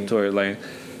 Cole. Tory Lanez.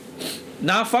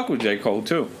 Nah, I fuck with J. Cole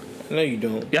too. No, you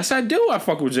don't. Yes, I do. I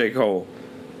fuck with J. Cole.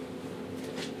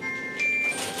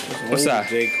 What's that?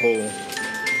 J. Cole.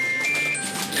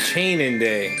 Chaining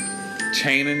Day.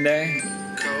 Chaining Day?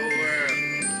 Cold world.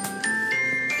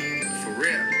 For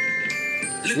real.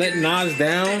 Let Nas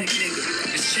down.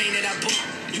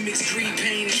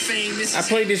 I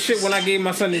played this shit when I gave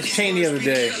my son this chain the other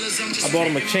day. I bought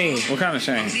him a chain. What kind of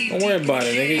chain? Don't worry about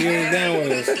it, nigga. You ain't down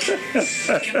with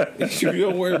us. You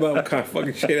don't worry about what kind of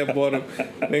fucking shit I bought him,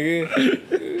 nigga.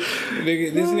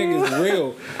 Nigga, this nigga is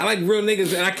real. I like real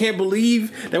niggas, and I can't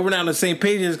believe that we're not on the same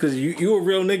page because you a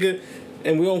real nigga,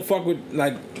 and we don't fuck with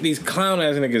like these clown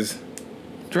ass niggas.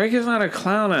 Drake is not a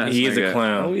clown ass. He is a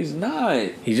clown. No, he's not.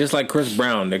 He's just like Chris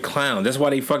Brown. They're clowns. That's why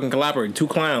they fucking collaborate. Two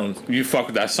clowns. You fuck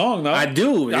with that song though. I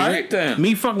do. All right then.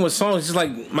 Me fucking with songs just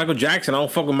like Michael Jackson. I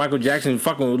don't fuck with Michael Jackson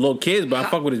fucking with little kids, but I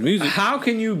fuck with his music. How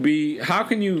can you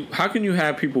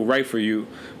have people write for you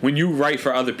when you write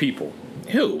for other people?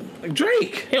 Who? Like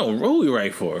Drake. Who he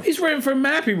write for? He's writing for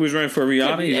Mappy. He was writing for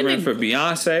Rihanna. He's writing for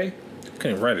Beyonce.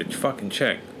 Couldn't write a fucking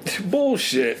check.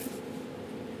 Bullshit.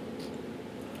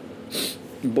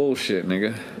 Bullshit,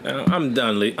 nigga. I'm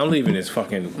done. I'm leaving this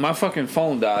fucking. My fucking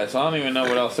phone died, so I don't even know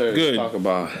what else there is to talk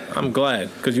about. I'm glad,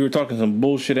 because you were talking some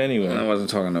bullshit anyway. I wasn't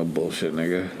talking no bullshit,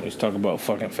 nigga. We was talking about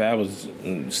fucking Fab's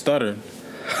stutter.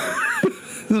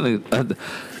 Somebody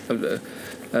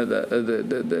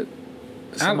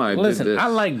listen, did this. I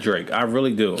like Drake. I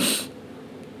really do.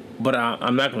 But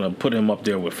I'm not going to put him up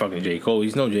there with fucking J. Cole.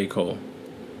 He's no J. Cole.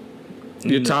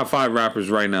 Your top 5 rappers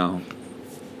right now.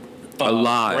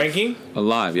 Alive. Ranking?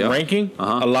 Alive, yeah. Ranking?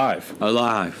 Uh-huh.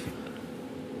 Alive.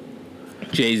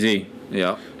 Jay-Z.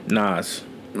 Yeah. Nas.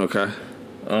 Okay.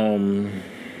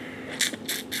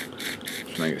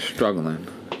 Nigga struggling.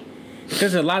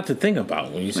 There's a lot to think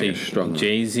about when you say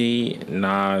Jay-Z,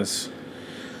 Nas.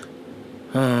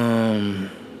 I'm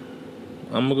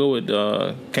gonna go with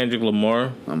Kendrick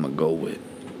Lamar. I'm gonna go with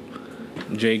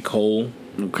J. Cole.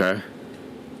 Okay.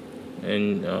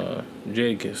 And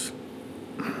Jadakiss.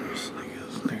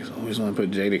 Niggas always want to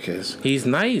put Jadakiss. He's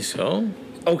nice, yo.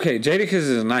 Okay, Jadakiss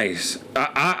is nice.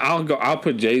 I'll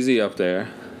put Jay-Z up there.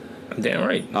 Damn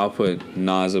right. I'll put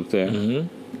Nas up there.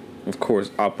 Mm-hmm. Of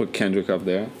course, I'll put Kendrick up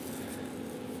there.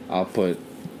 I'll put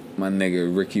my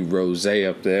nigga Ricky Rose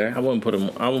up there. I wouldn't put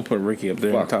Ricky up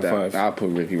there. Fuck in top that. 5. I'll put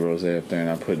Ricky Rose up there, and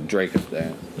I'll put Drake up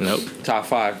there. Nope. Top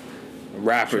 5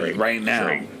 rappers Drake, right now.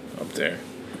 Drake up there.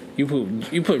 You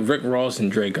put Rick Ross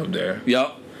and Drake up there.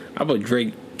 Yup. I put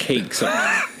Drake Cakes up.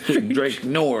 Drake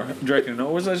Noir.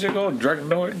 What's that shit called? Drake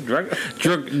Noir.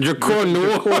 Dracor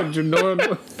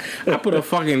Noir. I put a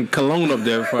fucking cologne up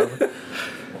there.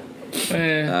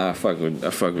 Man, I fuck with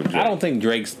Drake. I don't think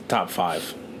Drake's top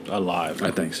 5 alive.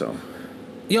 I think so.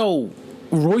 Yo,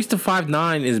 Royce the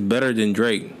 5'9" is better than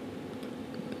Drake.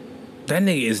 That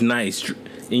nigga is nice,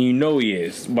 and you know he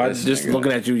is. By just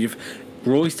looking at you,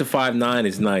 Royce the 5'9"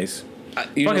 is nice.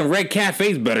 Fucking Red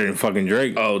Cafe's better than fucking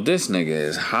Drake. Oh, this nigga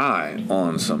is high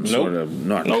on some sort of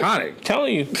narcotic. Nope.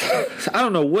 Telling you. I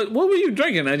don't know. What were you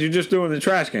drinking that you just threw in the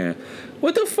trash can?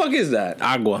 What the fuck is that?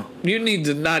 Agua. You need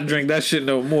to not drink that shit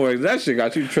no more. That shit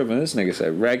got you tripping. This nigga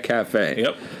said Red Cafe.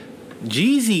 Yep.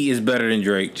 Jeezy is better than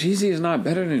Drake. Jeezy is not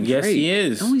better than Drake. Yes, he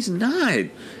is. No, he's not.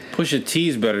 Pusha T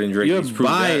is better than Drake. You're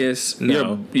biased.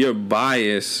 No. You're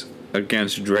biased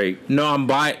against Drake. No, I'm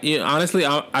biased. Honestly,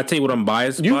 I tell you what I'm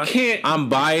biased You by. can't- I'm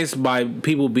biased by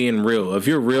people being real. If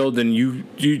you're real, then you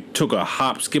took a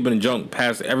hop, skip, and a jump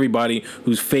past everybody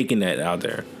who's faking that out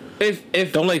there.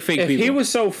 If Don't like fake if people. he was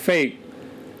so fake,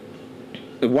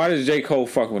 why does J. Cole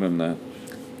fuck with him then?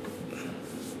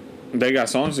 They got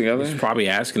songs together. Probably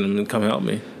asking him to come help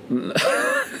me.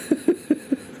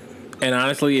 And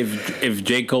honestly, if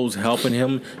J. Cole's helping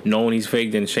him, knowing he's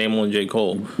fake, then shame on J.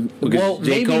 Cole. Because Well, J.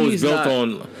 maybe Cole he's is built not-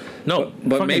 on no, But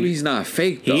fucking- maybe he's not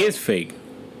fake, though. he is fake.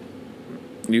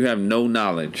 You have no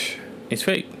knowledge He's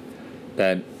fake.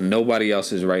 that nobody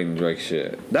else is writing Drake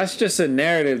shit. That's just a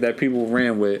narrative that people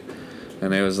ran with.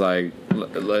 And it was like,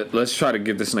 let's try to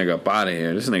get this nigga up out of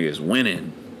here. This nigga is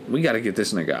winning. We got to get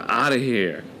this nigga out of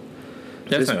here.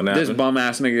 That's not gonna This happen. bum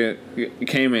ass nigga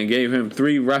came and gave him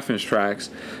 3 reference tracks,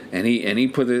 and he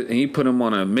put him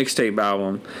on a mixtape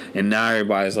album, and now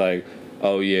everybody's like,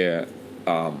 oh yeah,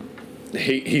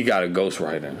 he got a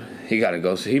ghostwriter. He got a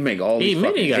ghost. He make all these He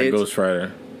fucking got a hits.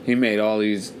 ghostwriter. He made all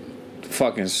these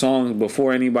fucking songs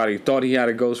before anybody thought he had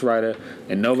a ghostwriter,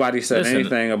 and nobody said Listen,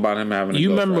 anything about him having a ghostwriter. You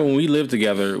remember when we lived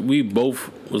together? We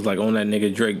both was like on that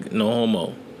nigga Drake, no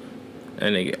homo.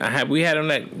 And we had on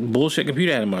that bullshit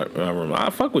computer I had in my room.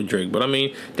 I fuck with Drake, but I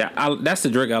mean that's the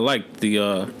Drake I like,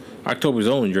 the October's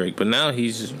own Drake. But now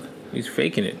he's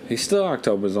faking it. He's still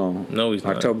October's own. No, he's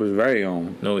not. October's very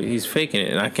own. No, he's faking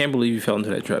it, and I can't believe you fell into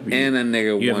that trap. And that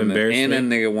nigga You have won. embarrassed And that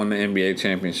me. nigga won the NBA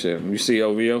championship. You see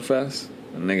OVO Fest?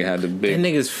 That nigga had the big. That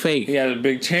nigga's fake. He had a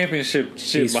big championship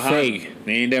shit He's behind fake. him.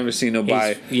 You ain't never seen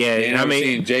nobody. Yeah, you ain't I never mean,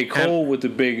 seen J. Cole with the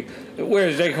big.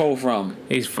 Where's J. Cole from?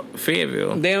 He's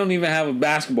Fayetteville. They don't even have a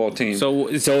basketball team. So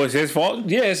it's his fault.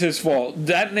 yeah, it's his fault.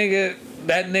 That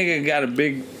nigga got a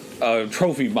big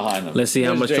trophy behind him. Let's see how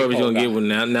Where's much J. trophy he's Cole gonna got? get when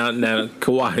now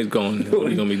Kawhi is gone. What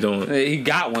he gonna be doing? He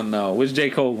got one though. What's J.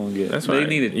 Cole gonna get? That's They right.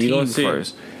 need a You team gonna see it.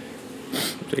 first.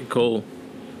 J. Cole.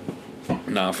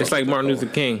 Nah, It's like Martin Luther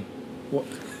King.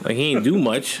 Like he ain't do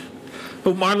much.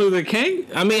 But Martin Luther King?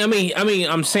 I mean,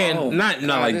 I'm saying Oh, not God,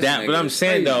 like this that, but nigga I'm is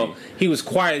saying crazy. though he was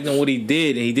quiet on what he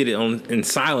did, and he did it in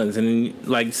silence, and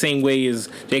like same way as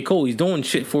J. Cole, he's doing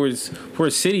shit for his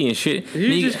city and shit.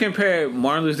 Did you just compare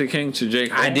Martin Luther King to J.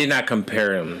 Cole? I did not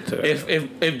compare him to.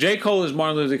 If J. Cole is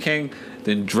Martin Luther King,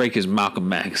 then Drake is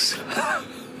Malcolm X.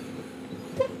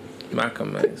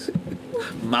 Malcolm X.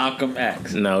 Malcolm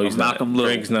X. No, he's Or not. Malcolm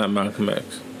Little. Drake's not Malcolm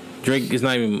X. Drake is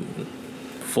not even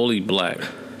fully black.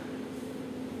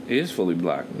 He is fully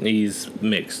black. He's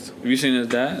mixed. Have you seen his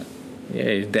dad? Yeah,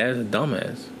 his dad's a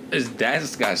dumbass. His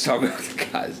dad's guy's talking about the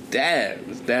guy's dad.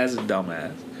 His dad's a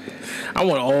dumbass. I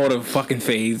want all the fucking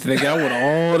fades, nigga. I want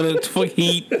all the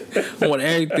heat. I want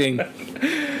everything.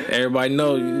 Everybody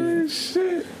know.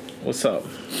 Shit. What's up?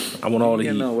 I want all the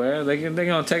You heat. nowhere. They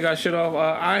gonna take our shit off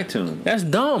iTunes. That's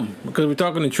dumb because we're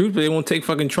talking the truth, but they won't take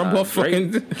fucking Trump off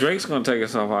fucking. Drake's gonna take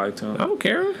us off iTunes. I don't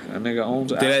care. That nigga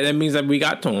owns That means that we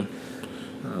got to him.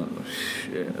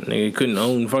 shit. Nigga couldn't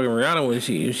own fucking Rihanna when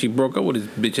she broke up with his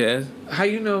bitch ass. How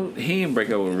you know he didn't break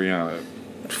up with Rihanna?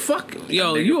 Fuck,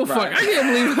 yo, Nigga you a fried. fuck. I can't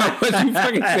believe how much you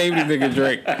fucking saved this nigga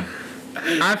Drake.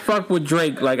 I fuck with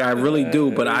Drake like I really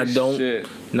do, but I don't. Shit.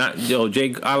 Not yo,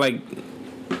 Jake. I like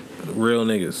real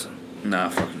niggas. Nah,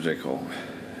 fuck with J. Cole.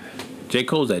 J.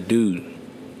 Cole's that dude.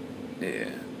 Yeah.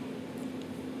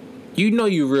 You know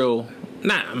you real.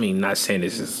 Not saying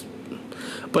this is.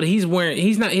 But he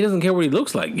doesn't care what he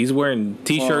looks like. He's wearing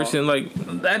t-shirts Well, and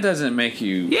like. That doesn't make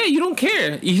you. Yeah, you don't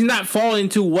care. He's not falling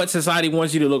into what society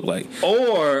wants you to look like.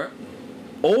 Or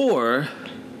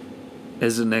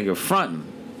is a nigga fronting?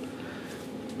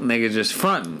 Nigga just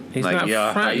fronting. He's like, not yo,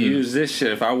 I fronting. use this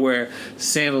shit. If I wear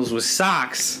sandals with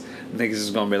socks, niggas is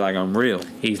gonna be like, I'm real.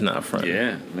 He's not fronting.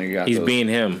 Yeah, nigga got He's those, being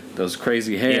him. those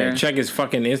crazy hair. Yeah, check his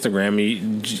fucking Instagram.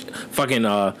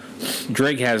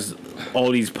 Drake has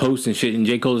all these posts and shit, and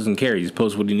J. Cole doesn't care. He just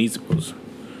posts what he needs to post.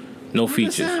 No What does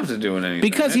features. that have to do with anything?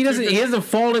 Because he They're two doesn't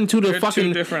fall into the they're two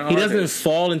fucking different he doesn't artists.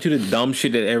 fall into the dumb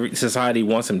shit that every society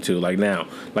wants him to, like now.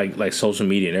 Like social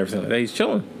media and everything like that. He's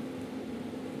chilling.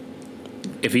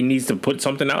 If he needs to put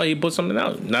something out, he puts something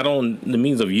out. Not on the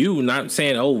means of you, not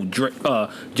saying, oh,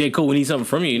 J. Cole, we need something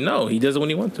from you. No, he does it when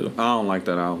he wants to. I don't like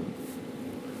that album,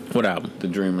 What album? the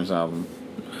Dreamers album.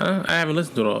 I haven't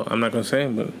listened to it all. I'm not gonna say,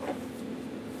 but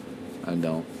I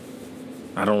don't.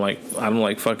 I don't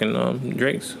like fucking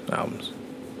Drake's albums.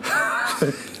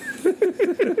 I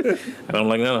don't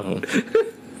like none of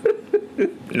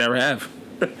them. Never have.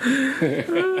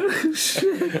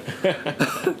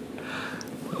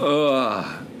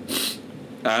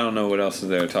 I don't know what else is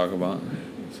there to talk about.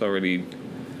 It's already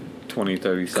 20,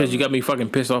 30 Because you got me fucking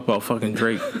pissed off about fucking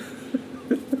Drake.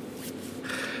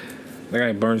 That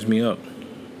guy burns me up.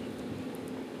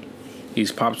 He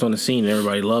just pops on the scene and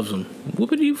everybody loves him.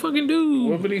 What would he fucking do?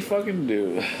 What would he fucking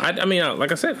do? I mean,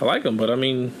 like I said, I like him, but I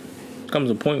mean, comes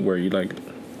a point where you like,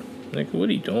 what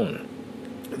are you doing?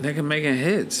 Nigga making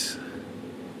hits.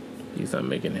 He's not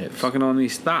making hits. Fucking on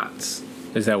these thoughts.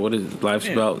 Is that what his life's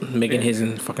about? Making his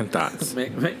and fucking thoughts.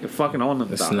 Make fucking on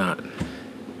them It's thoughts. not.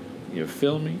 You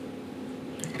feel me?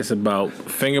 It's about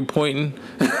finger pointing,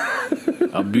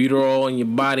 albuterol in your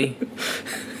body.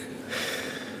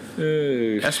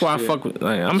 That's why I fuck with.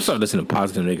 Like, I'm starting listening to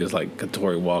positive niggas like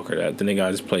Katori Walker. That the nigga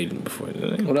I just played before.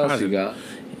 What else you got?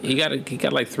 He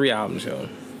got like 3 albums, yo.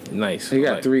 Nice. He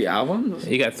got like, 3 albums?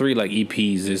 He got 3 like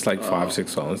EPs. It's like 5,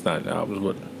 6 songs, not albums,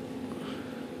 but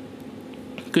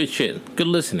good shit. Good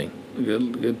listening.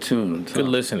 Good tunes. Good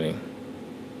listening.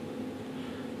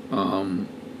 All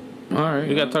right.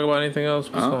 We got to talk about anything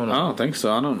else? What's going I on? don't think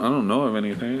so. I don't know of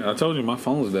anything. I told you my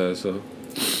phone's dead, so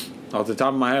off the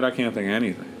top of my head, I can't think of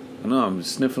anything. I know I'm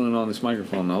sniffling on this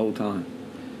microphone the whole time.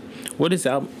 What is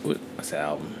album? What's the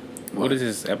album? What is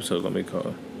this episode gonna be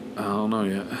called? I don't know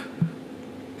yet.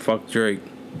 Fuck Drake.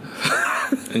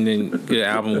 And then get an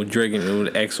album with Drake and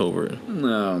with X over it.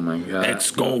 Oh my god. X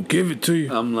gonna give it to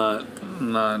you. I'm not.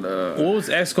 What was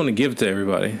X gonna give to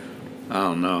everybody? I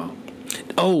don't know.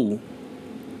 Oh,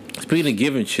 speaking of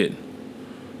giving shit,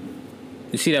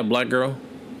 you see that black girl?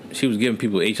 She was giving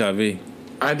people HIV.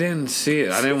 I didn't see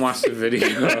it. I didn't watch the video.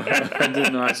 I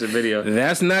didn't watch the video.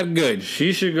 That's not good.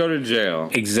 She should go to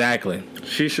jail. Exactly.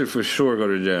 She should for sure go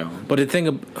to jail. But the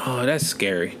thing, that's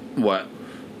scary. What?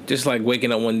 Just like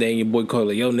waking up one day and your boy called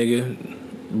like, yo, nigga,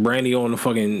 Brandy on the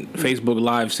fucking Facebook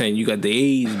Live saying you got the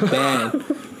AIDS bad.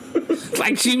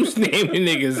 Like she was naming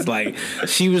niggas, like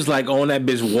she was like on that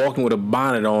bitch walking with a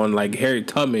bonnet on, like Harriet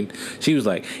Tubman. She was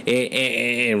like,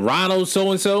 and Ronald so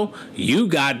and so, you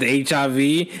got the HIV,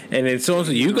 and then so and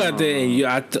so you got the,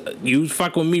 and you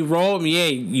fuck with me raw, yeah,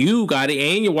 you got it,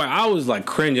 and your wife. I was like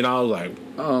cringing. I was like,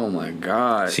 oh my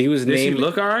god. She was Did she naming.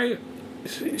 look alright?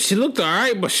 She looked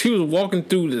alright, but she was walking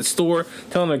through the store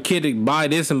telling her kid to buy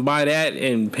this and buy that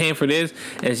and paying for this,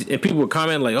 and people were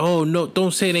commenting like, "Oh no,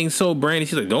 don't say it ain't so, Brandy."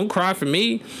 She's like, "Don't cry for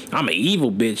me. I'm an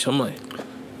evil bitch." I'm like,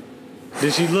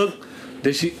 Did she look?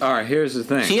 Did she? All right. Here's the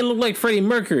thing. she didn't look like Freddie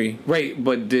Mercury. Wait,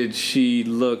 but did she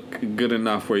look good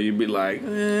enough where you'd be like,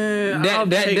 I'll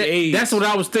take AIDS? That's what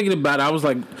I was thinking about. I was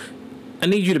like, I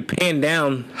need you to pan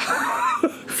down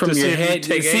from To see your if you head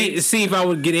take to AIDS? see if I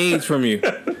would get AIDS from you.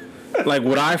 Like,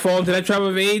 would I fall into that trap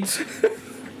of AIDS?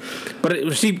 But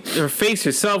her face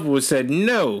herself would said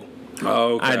no.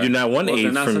 Oh, okay. I do not want Well, AIDS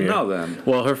then that's from a you. no, then.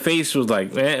 Well, her face was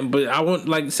like, man, but I want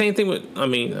like same thing with. I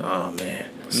mean, oh man.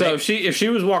 So if she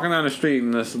was walking down the street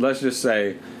and let's just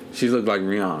say she looked like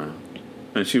Rihanna,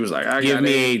 and she was like, I Give got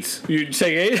me AIDS. AIDS. You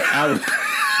take AIDS?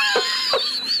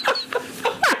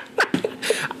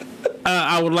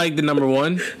 I would like the number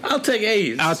 1. I'll take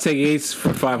AIDS. I'll take AIDS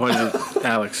for 500,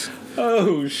 Alex.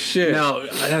 Oh shit. No,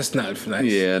 that's not nice.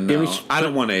 Yeah, no. Give me, I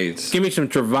don't want AIDS. Give me some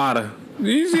Truvada. Did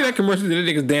you see that commercial? The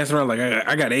niggas dancing around like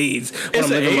I got AIDS. When It's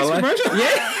I'm an living my AIDS life. commercial?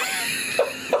 Yeah.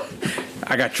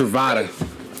 I got Truvada.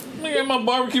 Nigga at my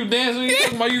barbecue dancing. You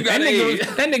talking about you got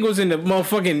AIDS? That nigga was in the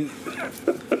motherfucking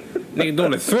nigga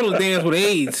doing a Thriller dance with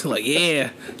AIDS. Like, yeah,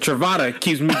 Truvada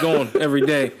keeps me going every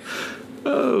day.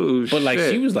 Oh shit. But like,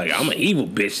 she was like, I'm an evil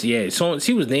bitch. Yeah, so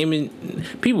she was naming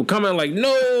people coming like,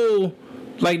 no.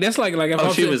 Like that's like if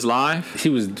I she was live. She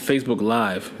was Facebook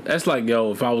Live. That's like,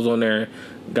 yo, if I was on there,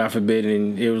 God forbid,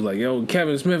 and it was like, yo,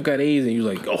 Kevin Smith got AIDS, and you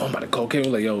was like, oh, I'm about to call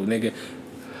Kevin. Like, yo, nigga,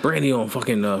 Brandy on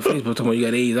fucking Facebook talking about you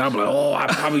got AIDS. I'm like, oh, I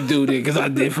probably do that because I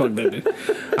did fuck that.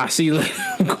 I see you like,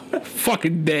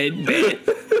 fucking dead, man.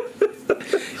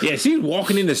 Yeah, she was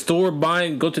walking in the store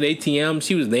buying, go to the ATM.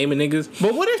 She was naming niggas.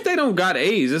 But what if they don't got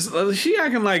AIDS? She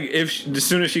acting like as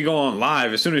soon as she go on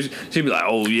live, as soon as she'd be like,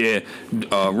 oh yeah,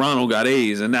 Ronald got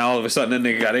AIDS, and now all of a sudden that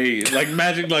nigga got AIDS. Like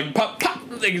magic, like pop,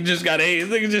 nigga just got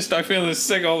AIDS. Nigga just start feeling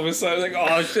sick all of a sudden. Like,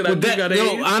 oh shit, I just got AIDS.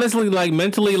 Yo, honestly, like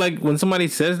mentally, like when somebody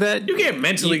says that, You can't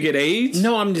mentally get AIDS.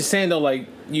 No, I'm just saying though, like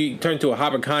you turn to a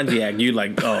hypochondriac, you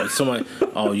like, oh, someone,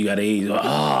 oh, you got AIDS. Oh,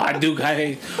 I do got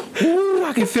AIDS. Ooh,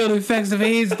 I can feel the effects of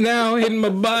AIDS now hitting my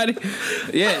body.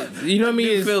 Yeah, you know what I mean?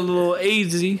 You feel a little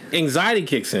AIDSy. Anxiety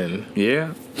kicks in.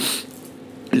 Yeah.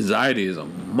 Anxiety is a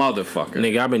motherfucker.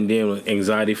 Nigga, I've been dealing with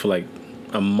anxiety for like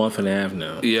a month and a half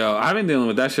now. Yo, I've been dealing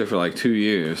with that shit for like 2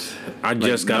 years. I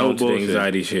just got no onto the bullshit.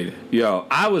 anxiety shit. Yo,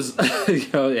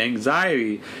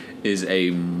 anxiety is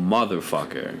a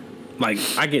motherfucker. Like,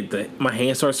 I get my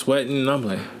hands start sweating, and I'm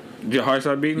like, Your heart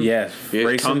start beating? yes, Your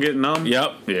racing. tongue get numb?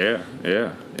 Yep. Yeah.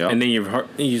 And then your heart,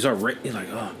 and you start, you're like,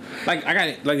 oh. Like, I got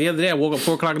it, like the other day, I woke up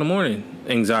 4 o'clock in the morning,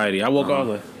 anxiety. I woke up, I was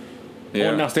like, I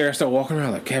went downstairs, I started walking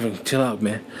around like, Kevin, chill out,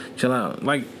 man. Chill out.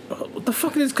 Like, what the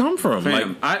fuck did this come from?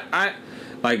 Fam, I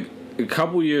like a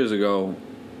couple years ago,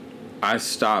 I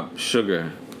stopped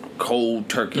sugar, cold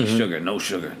turkey sugar, no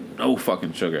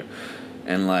fucking sugar.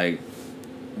 And like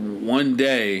one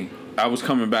day I was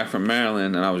coming back from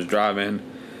Maryland and I was driving,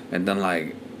 and then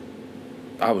like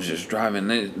I was just driving,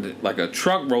 like a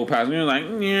truck rolled past me. Like,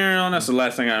 yeah, that's the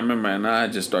last thing I remember. And I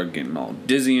just started getting all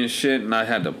dizzy and shit. And I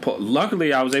had to pull.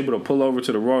 Luckily, I was able to pull over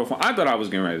to the Royal Farm. I thought I was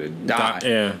getting ready to die.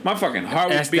 Yeah, my fucking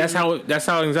heart was beating. That's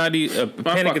how anxiety,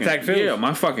 panic attack feels. Yeah,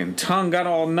 my fucking tongue got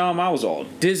all numb. I was all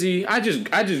dizzy. I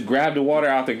just grabbed the water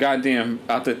out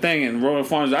the thing and Royal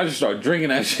Farms. I just started drinking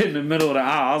that shit in the middle of the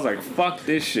aisle. I was like, fuck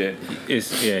this shit.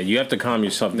 You have to calm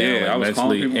yourself down, Yeah, I was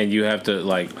mentally, and you have to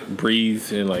like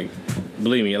breathe and like.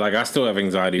 Believe me, like I still have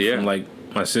anxiety from like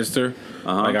my sister.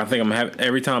 Like I think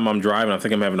every time I'm driving, I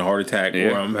think I'm having a heart attack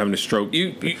or I'm having a stroke.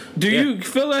 You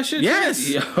feel that shit? Yes.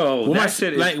 Yo, that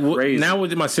shit is crazy. Now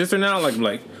with my sister now,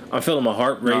 like I'm feeling my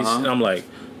heart race, and I'm like,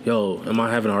 yo, am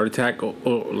I having a heart attack or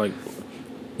like?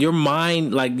 Your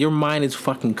mind is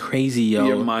fucking crazy, yo.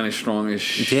 Your mind is strong as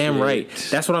shit. Damn right.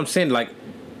 That's what I'm saying. Like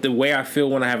the way I feel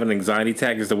when I have an anxiety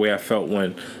attack is the way I felt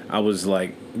when I was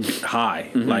like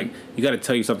high. Like you got to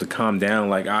tell yourself to calm down.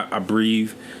 Like I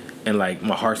breathe, and like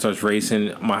my heart starts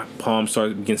racing, my palms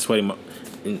start getting sweaty.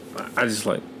 And I just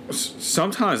like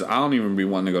sometimes I don't even be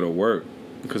wanting to go to work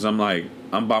because I'm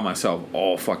by myself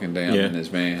all fucking day in this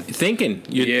van thinking.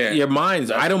 Your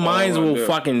minds, idle minds will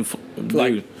fucking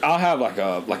like. I'll have like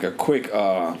a quick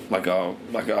like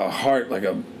a heart like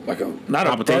a not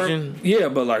palpitation. A burp. Yeah,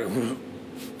 but like.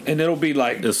 And it'll be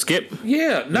like it'll skip.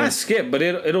 Yeah, not skip, but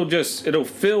it'll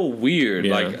feel weird.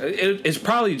 Yeah. Like it's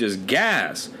probably just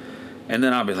gas. And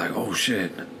then I'll be like, oh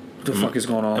shit, what the fuck is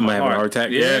going on? Am I having a heart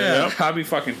attack? Yeah. I'll be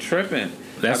fucking tripping.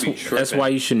 That's why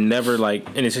you should never,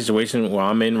 like, in a situation where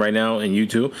I'm in right now, and you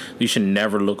too, you should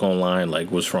never look online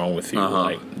like what's wrong with you.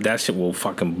 Like that shit will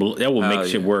fucking make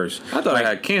shit worse. I thought I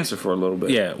had cancer for a little bit.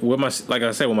 Yeah, with my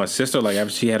sister, like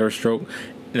after she had her stroke.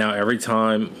 Now every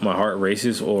time my heart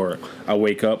races, or I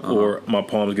wake up, or my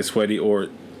palms get sweaty, or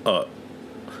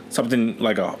something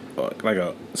like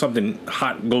something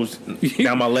hot goes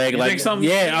down my leg, like I'm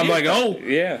like, oh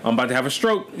yeah, I'm about to have a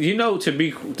stroke. You know, to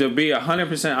be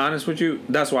 100% honest with you,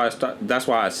 that's why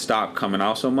I stopped coming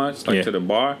out so much, like to the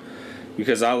bar,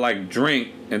 because I like drink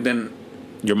and then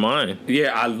your mind.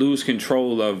 Yeah, I lose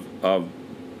control of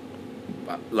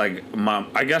like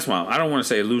I don't want to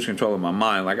say lose control of my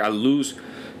mind. Like I lose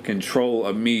control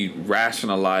of me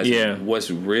rationalizing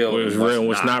what's real and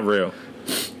what's not real.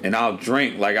 And I'll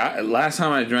drink. Like last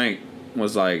time I drank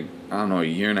was like, I don't know, a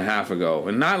year and a half ago.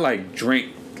 And not like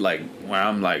drink like where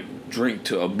I'm like drink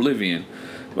to oblivion.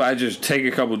 But I just take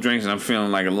a couple drinks and I'm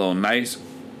feeling like a little nice.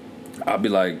 I'll be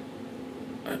like,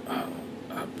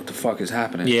 what the fuck is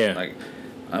happening? Yeah. Like,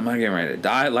 am I getting ready to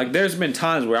die? Like, there's been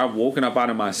times where I've woken up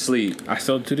out of my sleep. I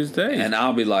still to this day. And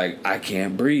I'll be like, I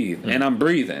can't breathe. And I'm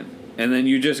breathing. And then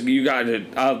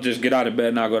I'll just get out of bed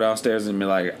and I'll go downstairs and be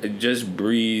like, just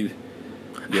breathe.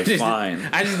 You're fine.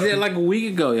 I just did it like a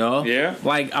week ago, y'all. Yeah.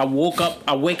 Like I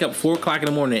wake up 4 o'clock in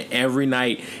the morning every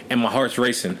night, and my heart's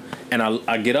racing. And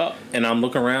I get up and I'm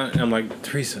looking around and I'm like,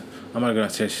 Teresa, I'm gonna go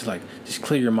downstairs. She's like, just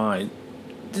clear your mind.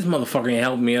 This motherfucker ain't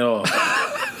helping me at all.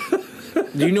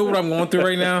 Do you know what I'm going through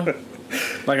right now?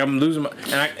 Like I'm losing my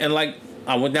and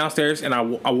I went downstairs and I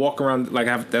walk around, like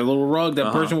I have that little rug,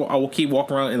 that person. I will keep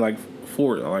walking around and like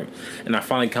forward, and I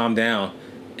finally calm down.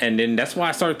 And then that's why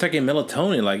I started taking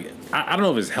melatonin. Like I don't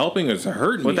know if it's helping or it's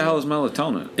hurting. What the hell is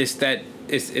melatonin?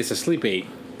 It's a sleep aid.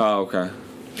 Oh, okay.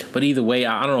 But either way,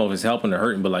 I don't know if it's helping or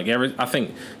hurting. But like I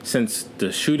think since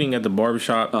the shooting at the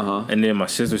barbershop and then my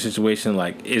sister's situation,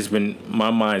 like my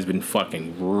mind's been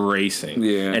fucking racing.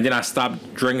 Yeah. And then I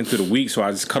stopped drinking through the week, so I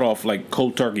just cut off like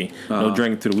cold turkey, no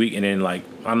drinking through the week. And then like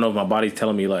I don't know if my body's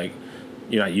telling me like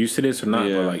you're not used to this or not.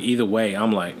 Yeah. But like either way,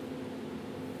 I'm like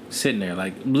sitting there.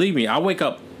 Like believe me, I wake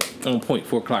up on point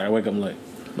 4 o'clock. I wake up like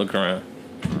looking around.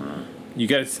 You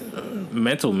got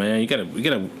mental, man. We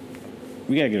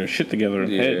gotta get our shit together.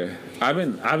 Yeah, I've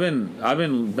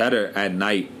been better at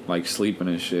night, like sleeping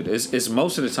and shit. It's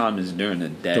most of the time it's during the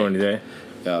day. During the day.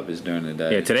 Yep, it's during the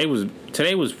day. Yeah,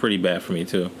 today was pretty bad for me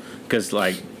too, because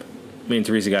like me and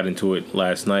Teresa got into it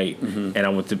last night, and I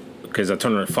went to because I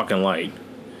turned on the fucking light,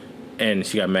 and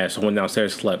she got mad. So I went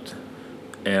downstairs, slept,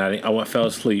 and I fell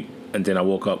asleep, and then I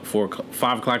woke up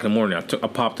 5 o'clock in the morning. I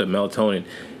popped up melatonin.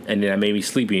 And then I made me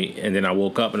sleepy, and then I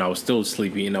woke up and I was still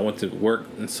sleepy, and I went to work,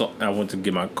 and so I went to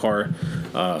get my car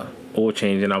oil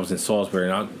change, and I was in Salisbury,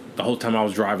 and the whole time I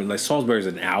was driving, like Salisbury's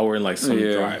an hour and like some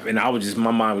drive, and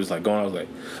my mind was like going, I was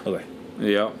like,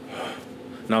 yeah.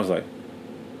 And I was like,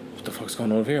 what the fuck's going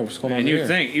on over here? What's going on And over you here?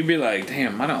 think, you'd be like,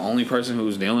 damn, am I the only person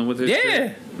who's dealing with this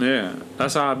shit? Yeah.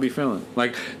 That's how I'd be feeling.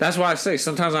 Like, that's why I say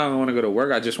sometimes I don't want to go to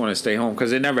work. I just want to stay home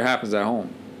because it never happens at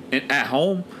home. And at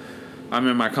home, I'm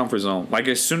in my comfort zone. Like,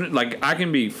 as soon like I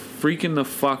can be freaking the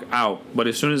fuck out, but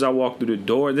as soon as I walk through the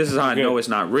door, this is how I know it's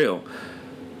not real.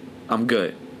 I'm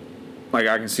good. Like,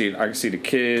 I can see the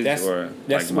kids, That's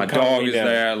like my what calms dog me is down.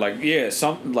 there. Like, yeah,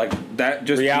 something like that.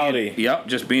 Just Reality.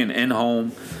 Just being in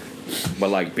home. But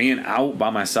like being out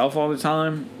by myself all the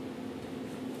time,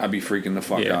 I'd be freaking the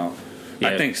fuck out. Yeah.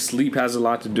 I think sleep has a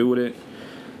lot to do with it.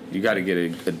 You got to get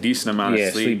a decent amount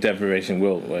of sleep deprivation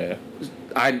will. Yeah.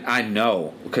 I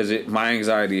know because my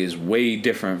anxiety is way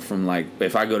different from like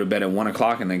if I go to bed at 1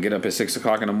 o'clock and then get up at 6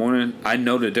 o'clock in the morning. I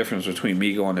know the difference between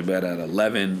me going to bed at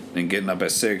 11 and getting up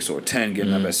at 6 or 10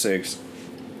 getting up at 6.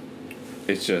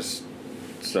 It's just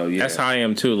so yeah. That's how I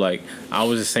am too. Like I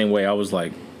was the same way. I was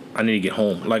like, I need to get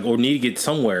home, like, or need to get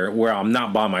somewhere where I'm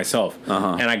not by myself.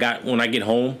 And when I get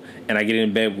home and I get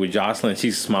in bed with Jocelyn,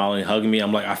 she's smiling, hugging me.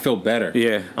 I'm like, I feel better.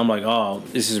 Yeah. I'm like, oh,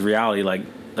 this is reality. Like,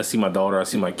 I see my daughter, I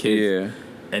see my kids. Yeah.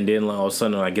 And then like, all of a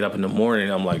sudden, when I get up in the morning,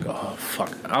 I'm like, oh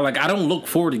fuck. I don't look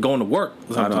forward to going to work.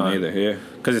 Sometimes. I don't either. Yeah.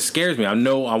 Because it scares me. I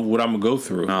know what I'm gonna go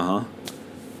through.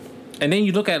 And then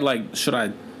you look at like, should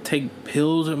I take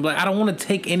pills? And like, I don't want to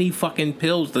take any fucking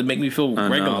pills that make me feel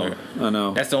regular. I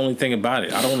know. That's the only thing about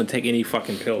it. I don't want to take any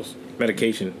fucking pills,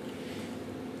 medication.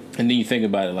 And then you think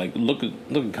about it, like look at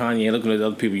Kanye, look at the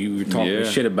other people you were talking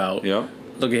shit about. Yep.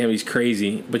 Look at him, he's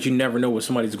crazy, but you never know what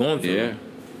somebody's going through. Yeah.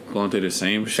 Going through the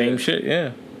same shit. Same shit,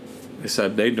 yeah.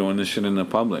 Except they doing this shit in the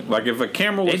public. Like if a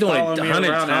camera was They doing following it me 100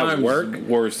 around at times work,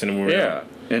 worse than we're yeah,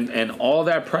 and all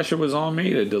that pressure was on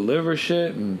me to deliver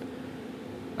shit, and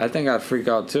I think I'd freak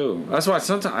out too. That's why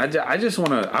sometimes I just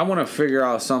want to figure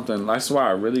out something. That's why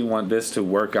I really want this to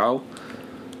work out,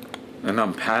 and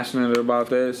I'm passionate about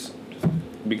this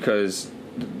because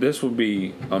this would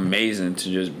be amazing to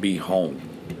just be home.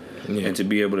 Yeah. And to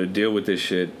be able to deal with this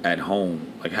shit at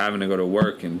home, like having to go to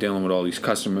work and dealing with all these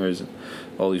customers and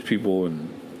all these people and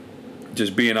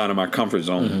just being out of my comfort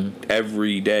zone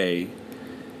every day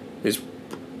is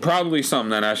probably something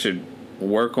that I should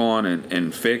work on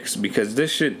and fix because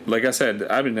this shit, like I said,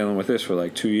 I've been dealing with this for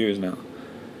like 2 years now.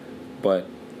 But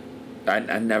I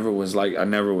never was like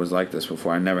this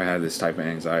before. I never had this type of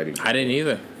anxiety. I didn't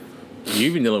either.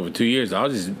 You've been dealing with 2 years. I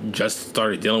was just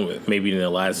started dealing with maybe in the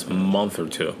last month or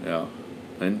two. Yeah.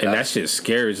 And that shit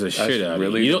scares the shit out of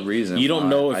really you. the reason You don't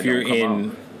know I if you're don't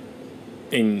come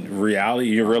in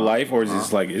reality, in real life, or is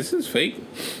this like, is this fake?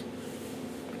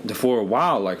 For a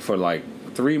while, like for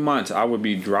like 3 months, I would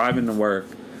be driving to work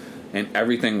and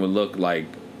everything would look like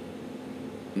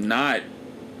not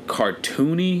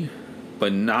cartoony,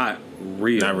 but not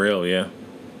real. Not real, yeah.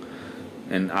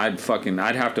 And I'd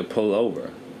have to pull over.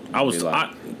 I was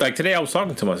like today I was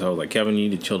talking to myself like, Kevin, you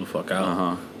need to chill the fuck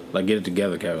out. Like, get it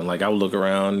together, Kevin. Like, I would look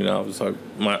around, I was like,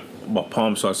 my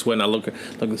palms start sweating. I look at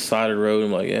the side of the road.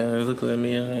 I'm like, yeah, look at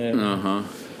me. And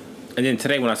then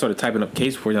today when I started typing up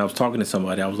case reports and I was talking to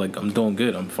somebody, I was like, I'm doing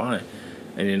good, I'm fine.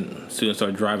 And then as soon as I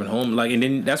started driving home, like, and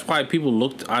then that's why people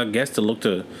looked, I guess, to look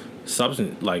to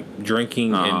substance like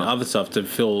drinking and other stuff to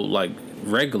feel like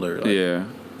regular. Like, yeah,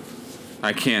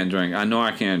 I can't drink. I know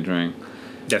I can't drink.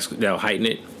 That'll heighten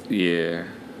it. Yeah,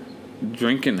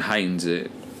 drinking heightens it.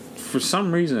 For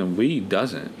some reason, weed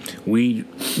doesn't. Weed,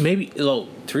 maybe.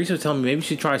 Teresa was telling me maybe you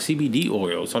should try CBD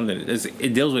oil or something.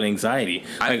 It deals with anxiety.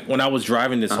 Like when I was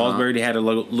driving to Salisbury, they had a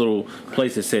little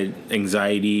place that said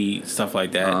anxiety, stuff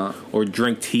like that, or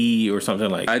drink tea or something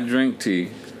like. I drink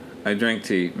tea.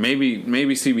 Maybe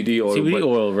CBD oil. CBD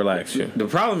oil relax you. The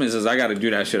problem is I got to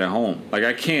do that shit at home. Like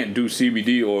I can't do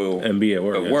CBD oil and be at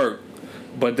work. Work,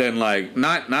 but then like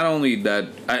not only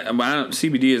that,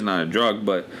 CBD is not a drug,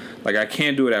 but like I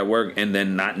can't do it at work and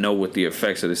then not know what the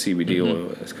effects of the CBD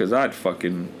oil is because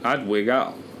I'd wig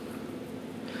out.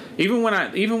 Even when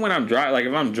I'm driving, like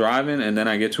if I'm driving and then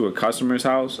I get to a customer's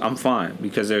house, I'm fine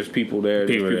because there's people there,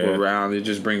 there's people around. It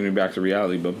just brings me back to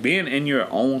reality. But being in your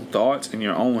own thoughts, in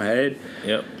your own head,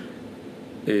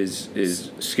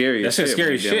 is scary. That's a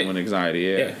scary shit. Dealing with anxiety,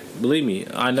 yeah. Believe me,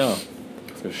 I know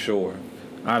for sure.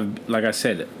 I've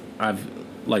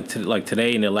like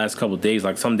today in the last couple of days,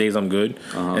 like some days I'm good,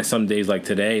 and some days like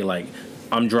today, like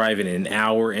I'm driving an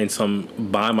hour and some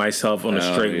by myself on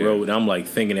a straight road, and I'm like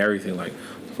thinking everything like.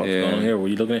 What's going on here? What are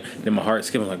you looking at? Then my heart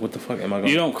skipping like, what the fuck am I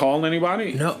going? You don't call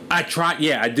anybody? No, I try.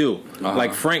 Yeah, I do.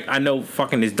 Like Frank, I know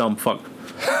fucking this dumb fuck.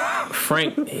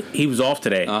 Frank, he was off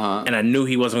today, and I knew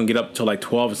he wasn't gonna get up till like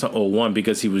 12 or 1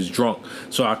 because he was drunk.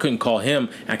 So I couldn't call him,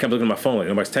 and I kept looking at my phone like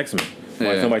nobody's texting me.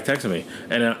 Why is nobody texting me?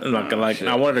 And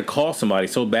I wanted to call somebody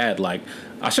so bad. Like,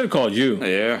 I should have called you.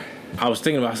 Yeah. I was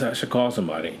thinking about, I should call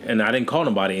somebody, and I didn't call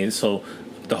nobody. And so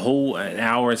the whole an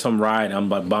hour and some ride, I'm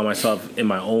by myself in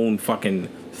my own fucking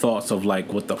thoughts of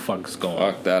like, what the fuck's going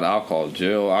on? Fuck that. I'll call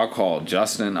Jill. I'll call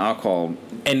Justin. I'll call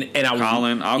and I was,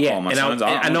 Colin. I'll call my sons.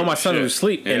 I know my son was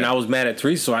asleep, and I was mad at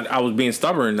Teresa, so I was being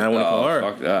stubborn, and I want to call her.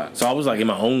 Fuck that. So I was like in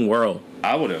my own world.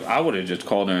 I would have just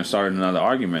called her and started another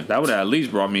argument. That would have at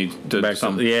least brought me to back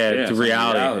some to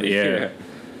reality. Yeah.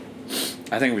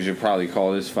 I think we should probably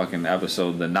call this fucking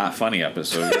episode the not funny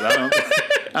episode. I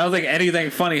don't think anything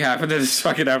funny happened in this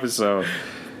fucking episode.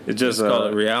 It's just call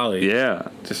it reality. Yeah,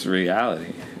 just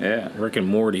reality. Yeah, Rick and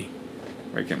Morty.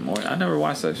 Rick and Morty. I never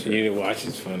watched that shit. You didn't watch it.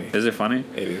 It's funny. Is it funny?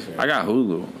 It is. Funny. I got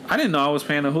Hulu. I didn't know I was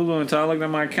paying the Hulu until I looked at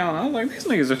my account. I was like, these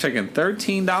niggas are taking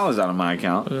 $13 out of my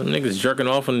account. Niggas jerking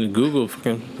off on the Google.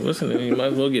 Fucking listen, you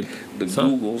might as well get the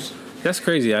Googles. That's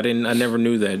crazy. I never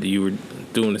knew that you were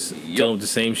dealing with the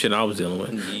same shit I was dealing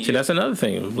with. Yep. See, that's another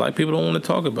thing. Black people don't want to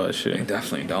talk about shit. They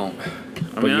definitely don't.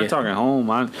 I'm talking home.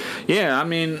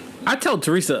 I tell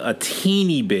Teresa a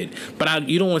teeny bit, but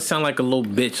you don't want to sound like a little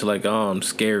bitch. Like, oh, I'm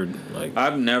scared. Like,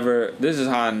 this is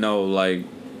how I know. Like,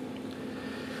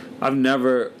 I've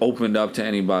never opened up to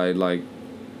anybody like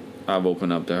I've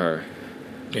opened up to her.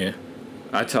 Yeah.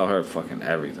 I tell her fucking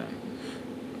everything.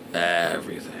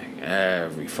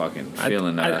 Every fucking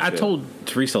feeling I told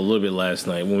Teresa a little bit last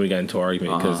night when we got into an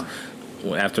argument because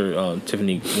after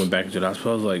Tiffany went back into the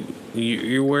hospital, I was like,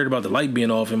 you're worried about the light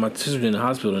being off, and my sister's in the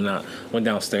hospital, and I went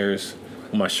downstairs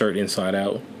with my shirt inside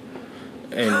out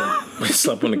and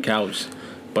slept on the couch.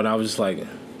 But I was just like,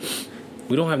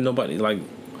 we don't have nobody. Like,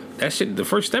 that shit, the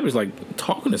first step is like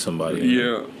talking to somebody.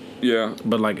 Yeah.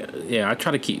 But like, I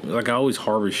try to keep, like, I always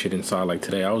harbor shit inside. Like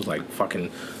today, I was like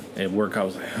fucking at work, I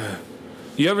was like,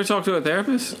 You ever talk to a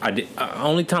therapist? I did.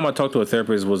 Only time I talked to a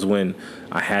therapist was when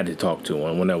I had to talk to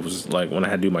one. When I was like, when I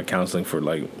had to do my counseling for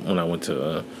like when I went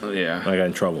to when I got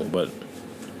in trouble. But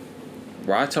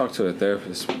I talked to a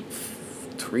therapist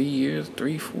 4 years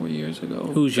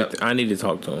ago. I need to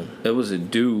talk to him. It was a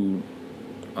dude.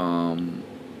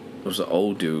 It was an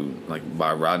old dude, like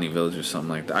by Rodney Village or something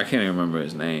like that. I can't even remember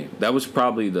his name. That was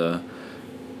probably the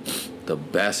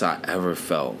best I ever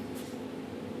felt.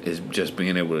 Is just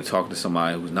being able to talk to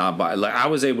somebody who's not bi. Like, I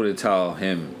was able to tell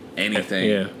him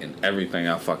anything and everything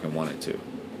I fucking wanted to,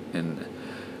 and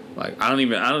like I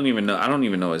don't even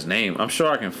know his name. I'm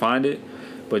sure I can find it,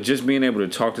 but just being able to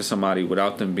talk to somebody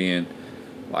without them being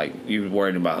like you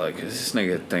worried about like, does this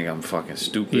nigga think I'm fucking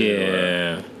stupid?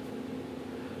 Yeah. Or,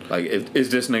 like,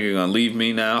 is this nigga gonna leave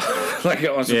me now? Like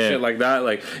on some shit like that.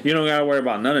 Like, you don't gotta worry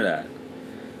about none of that.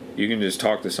 You can just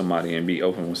talk to somebody and be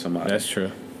open with somebody. That's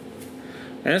true.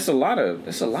 And it's a lot of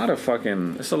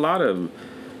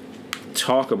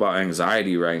talk about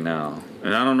anxiety right now.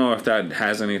 And I don't know if that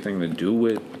has anything to do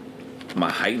with my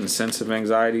heightened sense of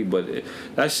anxiety, but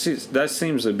that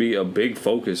seems to be a big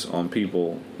focus on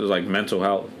people. It's like mental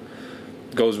health.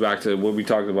 Goes back to what we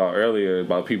talked about earlier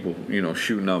about people,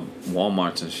 shooting up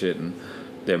Walmarts and shit and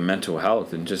their mental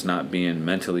health and just not being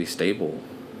mentally stable.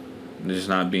 And just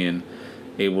not being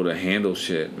able to handle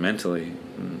shit mentally.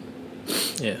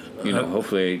 Yeah.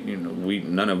 Hopefully,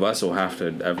 none of us will have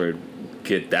to ever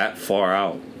get that far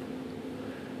out.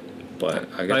 But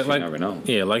I guess you never know.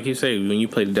 Yeah, like you say, when you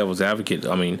play the devil's advocate,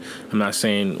 I mean, I'm not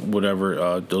saying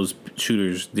whatever those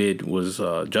shooters did was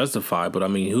justified, but I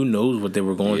mean, who knows what they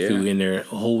were going through in their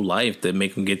whole life that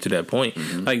make them get to that point.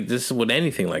 Mm-hmm. Like, this is with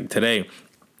anything. Like, today,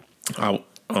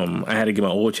 I had to get my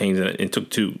oil changed, and it took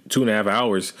 2.5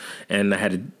 hours, and I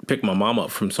had to pick my mom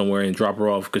up from somewhere and drop her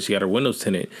off because she had her windows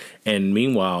tinted. And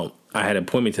meanwhile, I had an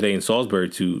appointment today in Salisbury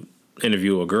to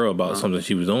interview a girl about something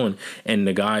she was on, and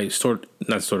the guy,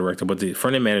 not store director, but the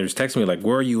front end manager texted me like,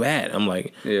 "Where are you at?" I'm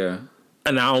like, "Yeah."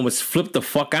 And I almost flipped the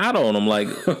fuck out on him. Like,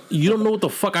 you don't know what the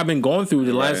fuck I've been going through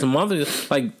the last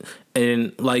month. Like,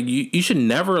 and like you should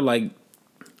never like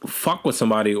fuck with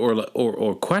somebody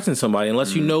or question somebody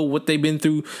unless you know what they've been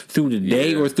through the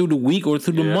day or through the week or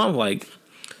through the month. Like,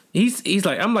 he's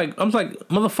like, I'm like,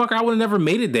 motherfucker, I would have never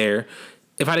made it there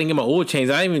if I didn't get my oil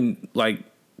changed. I didn't even like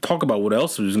talk about what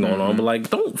else was going on, but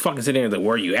like, don't fucking sit there and like,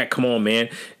 where are you at? Come on, man.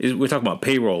 We're talking about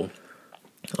payroll.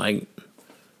 Like,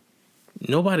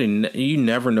 you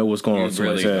never know what's going on.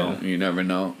 Really don't. You never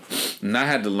know. And I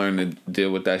had to learn to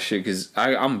deal with that shit because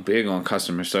I'm big on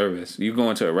customer service. You go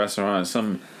into a restaurant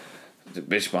and the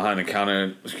bitch behind the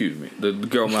counter, the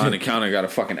girl behind the counter got a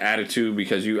fucking attitude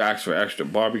because you asked for extra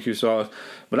barbecue sauce.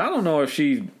 But I don't know if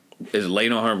she is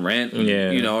late on her rent.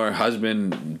 Yeah. Her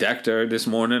husband decked her this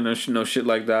morning or shit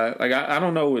like that. Like, I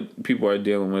don't know what people are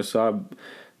dealing with. So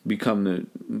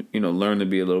learn to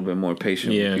be a little bit more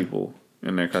patient with people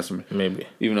and their customers. Maybe.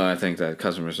 Even though I think that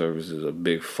customer service is a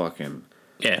big fucking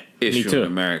me issue too. in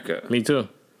America. Me too.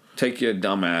 Take your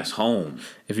dumb ass home.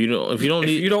 If you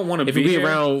don't want to be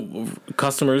around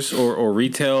customers or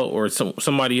retail or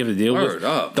somebody you have to deal with,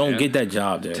 don't get that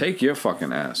job there. Take your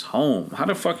fucking ass home. How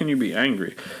the fuck can you be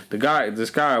angry? This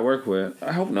guy I work with,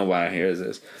 I hope nobody hears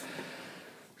this.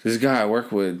 This guy I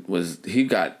work with he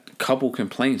got a couple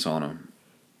complaints on him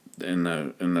in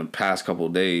the past couple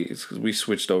of days because we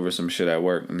switched over some shit at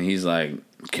work, and he's like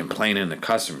complaining to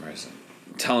customers,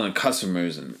 telling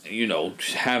customers, and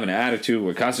having an attitude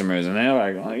with customers, and they're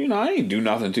like, oh, I ain't do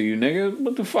nothing to you, nigga.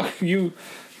 What the fuck you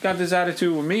got this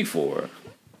attitude with me for?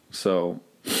 So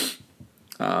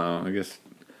I guess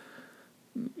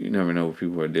you never know what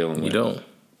people are dealing with. You don't.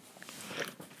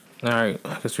 All right,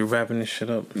 I guess we're wrapping this shit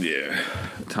up. Yeah.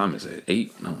 What time is it?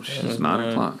 8? No, shit, it's 9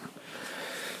 o'clock.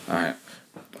 All right.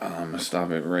 I'm going to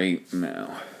stop it right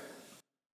now.